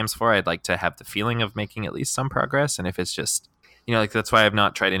games for, I'd like to have the feeling of making at least some progress. And if it's just, you know, like, that's why I've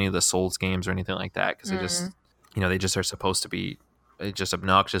not tried any of the Souls games or anything like that, because they just, you know, they just are supposed to be just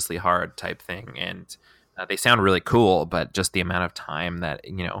obnoxiously hard type thing. And they sound really cool, but just the amount of time that,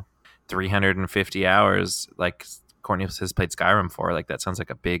 you know, 350 hours, like Courtney has played Skyrim for, like, that sounds like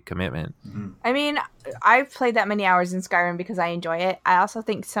a big commitment. I mean, I've played that many hours in Skyrim because I enjoy it. I also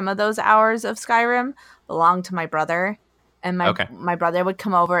think some of those hours of Skyrim belong to my brother. And my brother would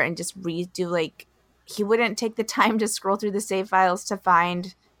come over and just redo, like, he wouldn't take the time to scroll through the save files to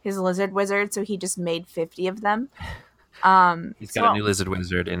find his lizard wizard, so he just made 50 of them. He's got a new lizard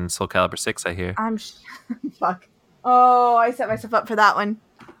wizard in Soul Calibur 6, I hear. Fuck. Oh, I set myself up for that one.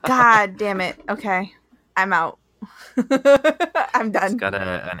 God damn it. Okay. I'm out. I'm done. It's got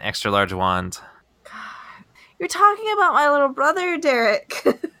an extra large wand. You're talking about my little brother, Derek.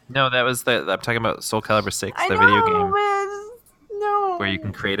 No, that was I'm talking about Soul Calibur 6, I the know, video game but no. where you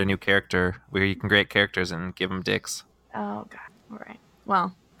can create a new character, where you can create characters and give them dicks. Oh god. All right.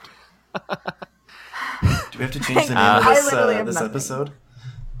 Well. Do we have to change the name of I literally have this nothing. episode?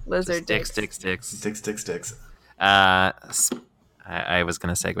 Lizard Dicks. Dicks. I was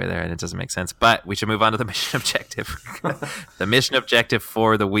going to segue there, and it doesn't make sense. But we should move on to the mission objective. The mission objective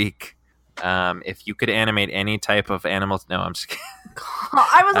for the week. If you could animate any type of animal... No, I'm just kidding.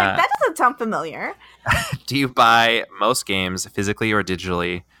 I was like, that doesn't sound familiar. Do you buy most games physically or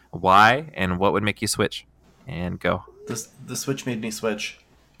digitally? Why? And what would make you switch? And go. The Switch made me switch.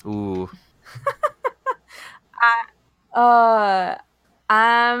 Ooh. I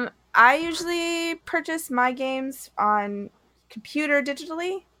usually purchase my games on computer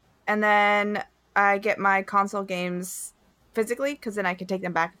digitally, and then I get my console games physically because then I can take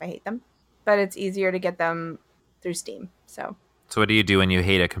them back if I hate them. But it's easier to get them through Steam. So what do you do when you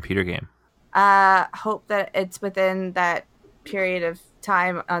hate a computer game? hope that it's within that period of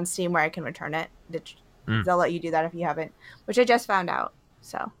time on Steam where I can return it. They'll let you do that if you haven't, which I just found out.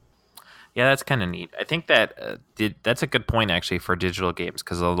 So. Yeah, that's kind of neat. I think that that's a good point, actually, for digital games,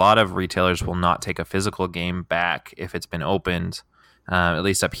 because a lot of retailers will not take a physical game back if it's been opened, at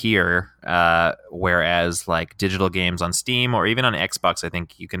least up here, whereas like digital games on Steam or even on Xbox, I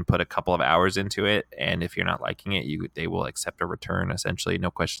think you can put a couple of hours into it, and if you're not liking it, they will accept a return, essentially,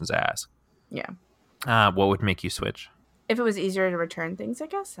 no questions asked. Yeah. What would make you switch? If it was easier to return things, I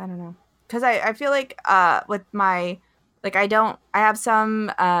guess. I don't know. Because I feel like with my... Like, I have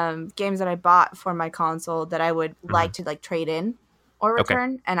some games that I bought for my console that I would like to, like, trade in or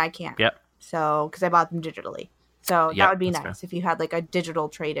return, and I can't. Yep. So, because I bought them digitally. So, Yep, that would be that's nice fair. if you had, like, a digital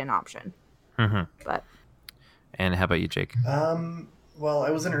trade-in option. Mm-hmm. But. And how about you, Jake? Well, I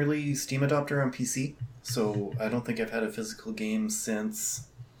was an early Steam adopter on PC, so I don't think I've had a physical game since,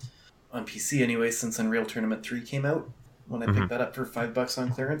 on PC anyway, since Unreal Tournament 3 came out, when I picked that up for $5 on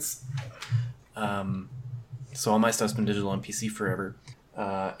clearance. So all my stuff's been digital on PC forever.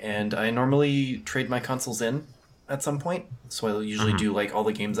 And I normally trade my consoles in at some point. So I'll usually do like all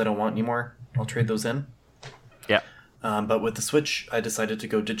the games I don't want anymore. I'll trade those in. Yeah. But with the Switch, I decided to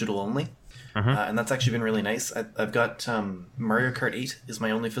go digital only. And that's actually been really nice. I've got Mario Kart 8 is my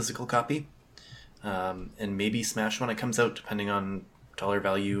only physical copy. And maybe Smash when it comes out, depending on dollar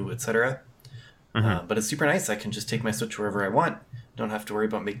value, etc. But it's super nice. I can just take my Switch wherever I want. Don't have to worry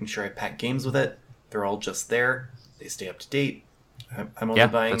about making sure I pack games with it. They're all just there. They stay up to date. I'm only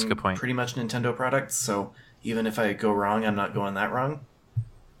buying that's a good point. pretty much Nintendo products, so even if I go wrong, I'm not going that wrong.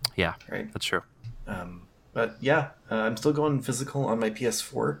 Yeah, right. That's true. But yeah, I'm still going physical on my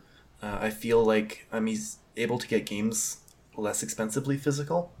PS4. I feel like I'm able to get games less expensively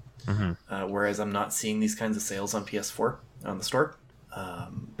physical, whereas I'm not seeing these kinds of sales on PS4 on the store.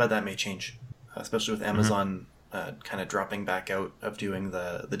 But that may change, especially with Amazon kind of dropping back out of doing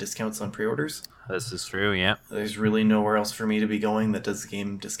the discounts on pre-orders. This is true, yeah. There's really nowhere else for me to be going that does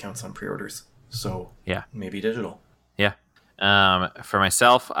game discounts on pre-orders. So yeah, maybe digital. Yeah. For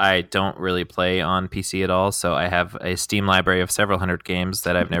myself, I don't really play on PC at all, so I have a Steam library of several hundred games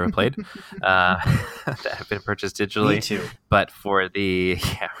that I've never played that have been purchased digitally. Me too. But for the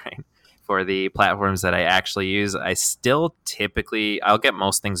for the platforms that I actually use, I still I'll get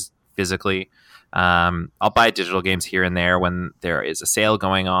most things physically. I'll buy digital games here and there when there is a sale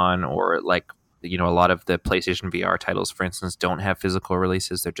going on, or like, a lot of the PlayStation VR titles, for instance, don't have physical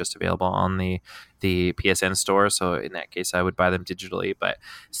releases. They're just available on the PSN store. So in that case, I would buy them digitally. But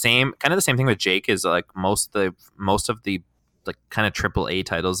kind of the same thing with Jake is like most of the like kind of AAA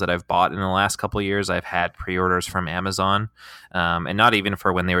titles that I've bought in the last couple of years, I've had pre-orders from Amazon, and not even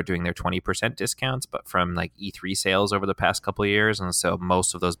for when they were doing their 20% discounts, but from like E3 sales over the past couple of years. And so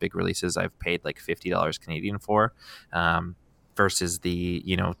most of those big releases I've paid like $50 Canadian for, versus the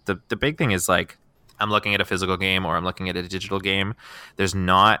big thing is like, I'm looking at a physical game or I'm looking at a digital game. There's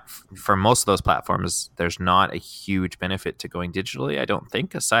not, for most of those platforms, there's not a huge benefit to going digitally, I don't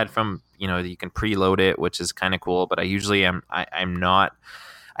think, aside from, you can preload it, which is kind of cool, but I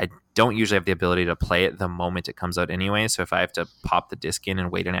don't usually have the ability to play it the moment it comes out anyway. So if I have to pop the disc in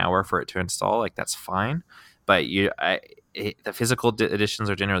and wait an hour for it to install, like that's fine. But the physical editions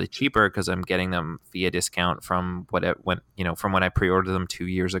are generally cheaper because I'm getting them via discount from when I pre-ordered them 2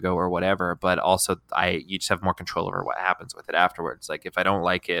 years ago or whatever. But also, you just have more control over what happens with it afterwards. Like if I don't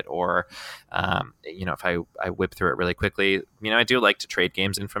like it, or if I whip through it really quickly, I do like to trade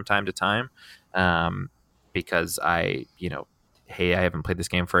games in from time to time, because I hey, I haven't played this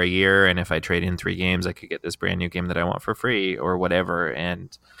game for a year, and if I trade in 3 games, I could get this brand new game that I want for free or whatever.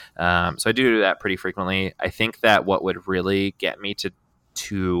 And so I do that pretty frequently. I think that what would really get me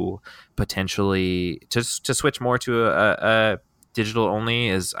to potentially to switch more to a digital only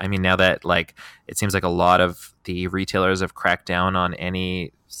is, I mean, now that like it seems like a lot of the retailers have cracked down on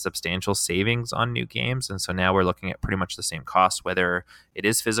any substantial savings on new games, and so now we're looking at pretty much the same cost, whether it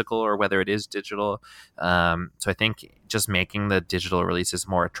is physical or whether it is digital. So I think just making the digital releases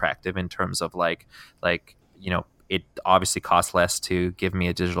more attractive in terms of like it obviously costs less to give me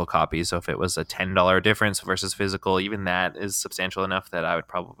a digital copy. So if it was a $10 difference versus physical, even that is substantial enough that I would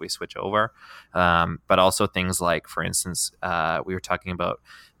probably switch over. But also things like, for instance, we were talking about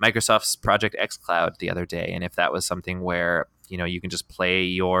Microsoft's Project xCloud the other day. And if that was something where, you can just play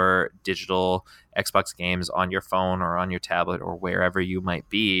your digital Xbox games on your phone or on your tablet or wherever you might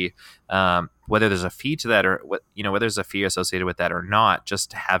be, whether there's a fee to that or whether there's a fee associated with that or not,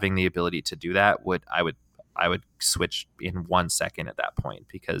 just having the ability to do that I would switch in 1 second at that point,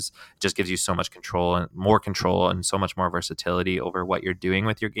 because it just gives you so much control and so much more versatility over what you're doing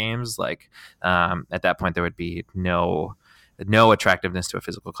with your games. Like at that point, there would be no attractiveness to a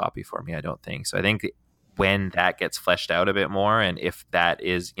physical copy for me, I don't think. So I think when that gets fleshed out a bit more, and if that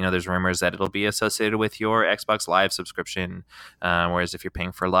is, there's rumors that it'll be associated with your Xbox Live subscription, whereas if you're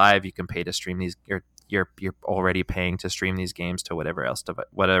paying for Live, you can pay to stream these. You're already paying to stream these games to whatever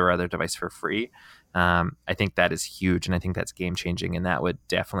other device for free. I think that is huge, and I think that's game changing. And that would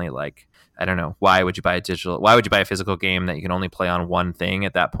definitely, I don't know, why would you buy a physical game that you can only play on one thing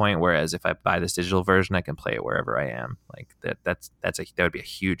at that point? Whereas if I buy this digital version, I can play it wherever I am. Like that would be a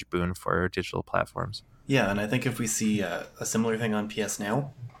huge boon for digital platforms. Yeah, and I think if we see a similar thing on PS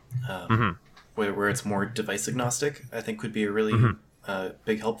Now, where it's more device agnostic, I think would be a really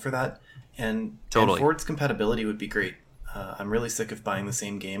big help for that. And forwards compatibility would be great. I'm really sick of buying the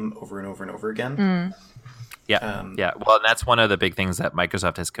same game over and over and over again. Yeah. Well, and that's one of the big things that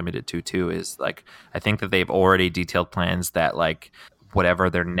Microsoft has committed to too, is I think that they've already detailed plans that whatever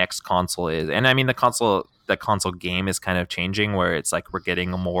their next console is. And I mean, the console game is kind of changing, where it's we're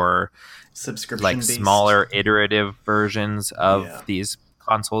getting more subscription smaller iterative versions of these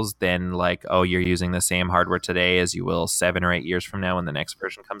consoles than you're using the same hardware today as you will 7 or 8 years from now when the next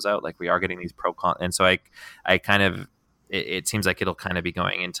version comes out. We are getting these and so I kind of, it seems like it'll kind of be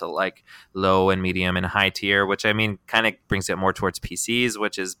going into low and medium and high tier, which I mean kind of brings it more towards PCs,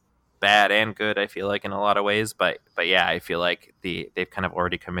 which is bad and good, I feel in a lot of ways. But yeah, I feel they've kind of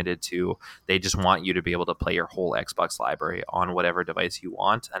already committed to, they just want you to be able to play your whole Xbox library on whatever device you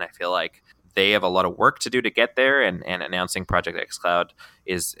want. And I feel they have a lot of work to do to get there, and announcing Project xCloud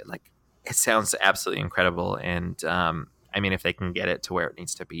is it sounds absolutely incredible. And I mean, if they can get it to where it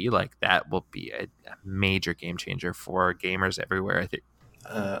needs to be, that will be a major game changer for gamers everywhere, I think.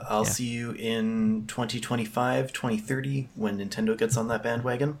 I'll see you in 2025, 2030 when Nintendo gets on that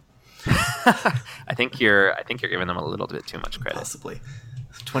bandwagon. I think you're giving them a little bit too much credit. Possibly.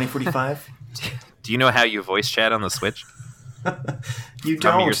 2045. Do you know how you voice chat on the Switch? You From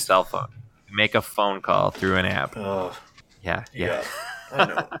don't. your cell phone. Make a phone call through an app. Oh, yeah. I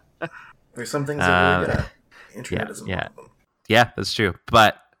know. There's some things that we're really good at. Internet isn't one of them. Yeah, that's true.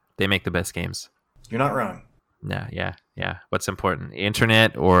 But they make the best games. You're not wrong. Yeah. What's important?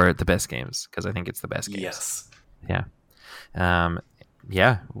 Internet or the best games? Because I think it's the best games. Yes. Yeah.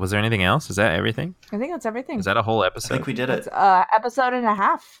 Yeah. Was there anything else? Is that everything? I think that's everything. Is that a whole episode? I think we did it. It's episode and a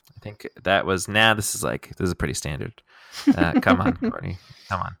half. I think that was. This is pretty standard. Come on, Courtney.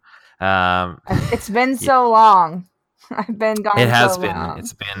 Come on. It's been so long. I've been gone. It has so been. long.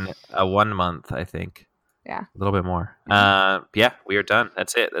 It's been a 1 month, I think. Yeah. A little bit more. Yeah, we are done.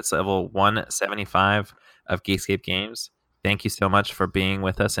 That's it. That's level 175 of Geekscape Games. Thank you so much for being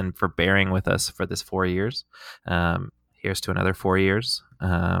with us and for bearing with us for this 4 years. Here's to another 4 years.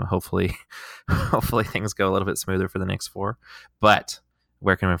 Hopefully things go a little bit smoother for the next 4. But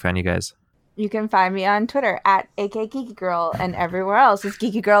where can we find you guys? You can find me on Twitter at @AKGeekyGirl, and everywhere else is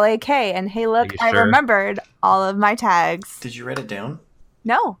GeekyGirlAK. And hey, look, I remembered all of my tags. Did you write it down?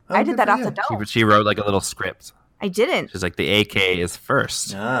 No, I did that off the dome. She wrote a little script. I didn't. She's the AK is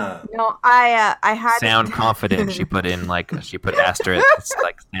first. Ah. No, I had sound confident. She put in she put asterisk. It's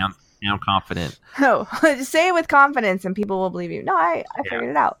sound confident. No, say it with confidence and people will believe you. No, I figured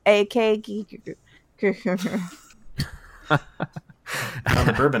it out. AKGeeky. On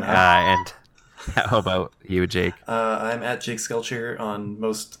the bourbon, huh? And how about you, Jake? I'm at Jake Skelcher on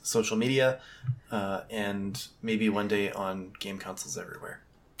most social media, and maybe one day on game consoles everywhere.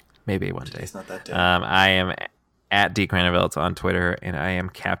 Maybe one day. It's not that day. I am at DCranevelt on Twitter, and I am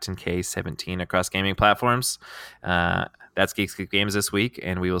Captain K17 across gaming platforms. that's Geekscape Games this week,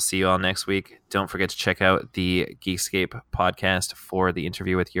 and we will see you all next week. Don't forget to check out the Geekscape podcast for the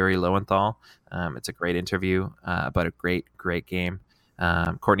interview with Yuri Lowenthal. It's a great interview about a great game.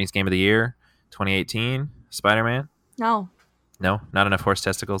 Courtney's Game of the Year 2018, Spider-Man. No, not enough horse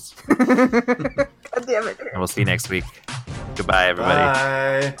testicles. God damn it. And we'll see you next week. Goodbye,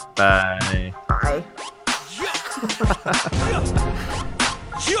 everybody. Bye. Bye.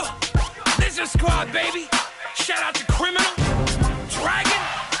 Lizard Squad, baby. Shout out to Criminal, Dragon,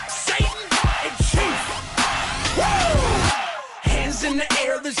 Satan, and Chief. Woo! Hands in the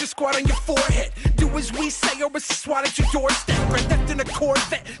air, Lizard Squad on your forehead. Do as we say or it's a swat at your doorstep. Grand Theft in a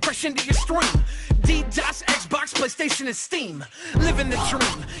Corvette, crash into your stream. DDoS, Xbox, PlayStation, and Steam. Living the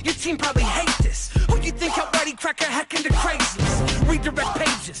dream. Your team probably hate this. Who you think already crack a hack into crazies? Redirect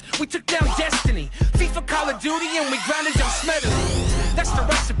pages. We took down Destiny. FIFA, Call of Duty, and we grounded your Smedley. That's the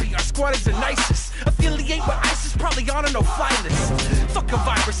recipe. Our squad is the nicest. Affiliate with ISIS, probably on a no-fly list. Fuck a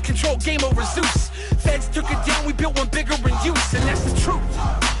virus, control game over Zeus. Feds took it down, we built one bigger in use, and that's the truth.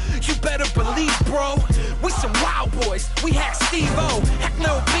 You better believe, bro. We some wild boys. We hack Steve-O, hack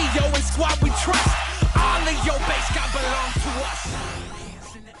Lil B.O. and squad we trust. All of your base got belong to us.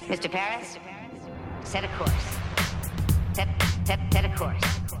 Mr. Paris, set a course. Set a course.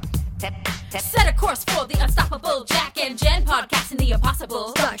 Set a course for the unstoppable Jack and Jen podcasting the impossible.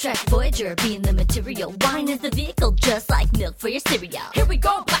 Star Trek Voyager being the material. Wine is the vehicle, just like milk for your cereal. Here we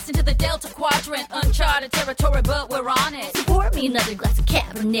go, blasting to the Delta Quadrant. Uncharted territory, but we're on it. So pour me another glass of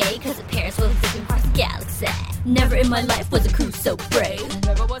Cabernet, cause it pairs well zipping across the galaxy. Never in my life was a cruise so brave.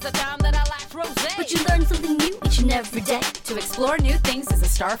 Never was a time that I lacked rosé. But you learn something new each and every day. To explore new things is a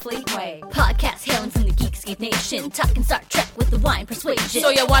Starfleet way. Podcast hailing from the Geekscape Nation, talking Star Trek with the wine persuasion. So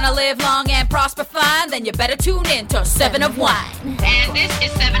you wanna live long and prosper fine? Then you better tune in to 7 of Wine. And this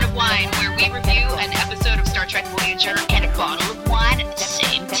is 7 of Wine, where we review an episode of Star Trek Voyager and a bottle of wine at the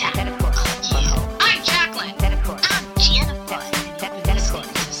same time. I'm Jacqueline. I'm Jennifer.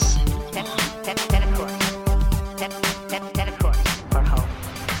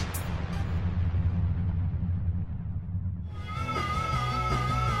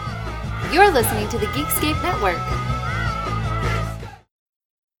 You're listening to the Geekscape Network.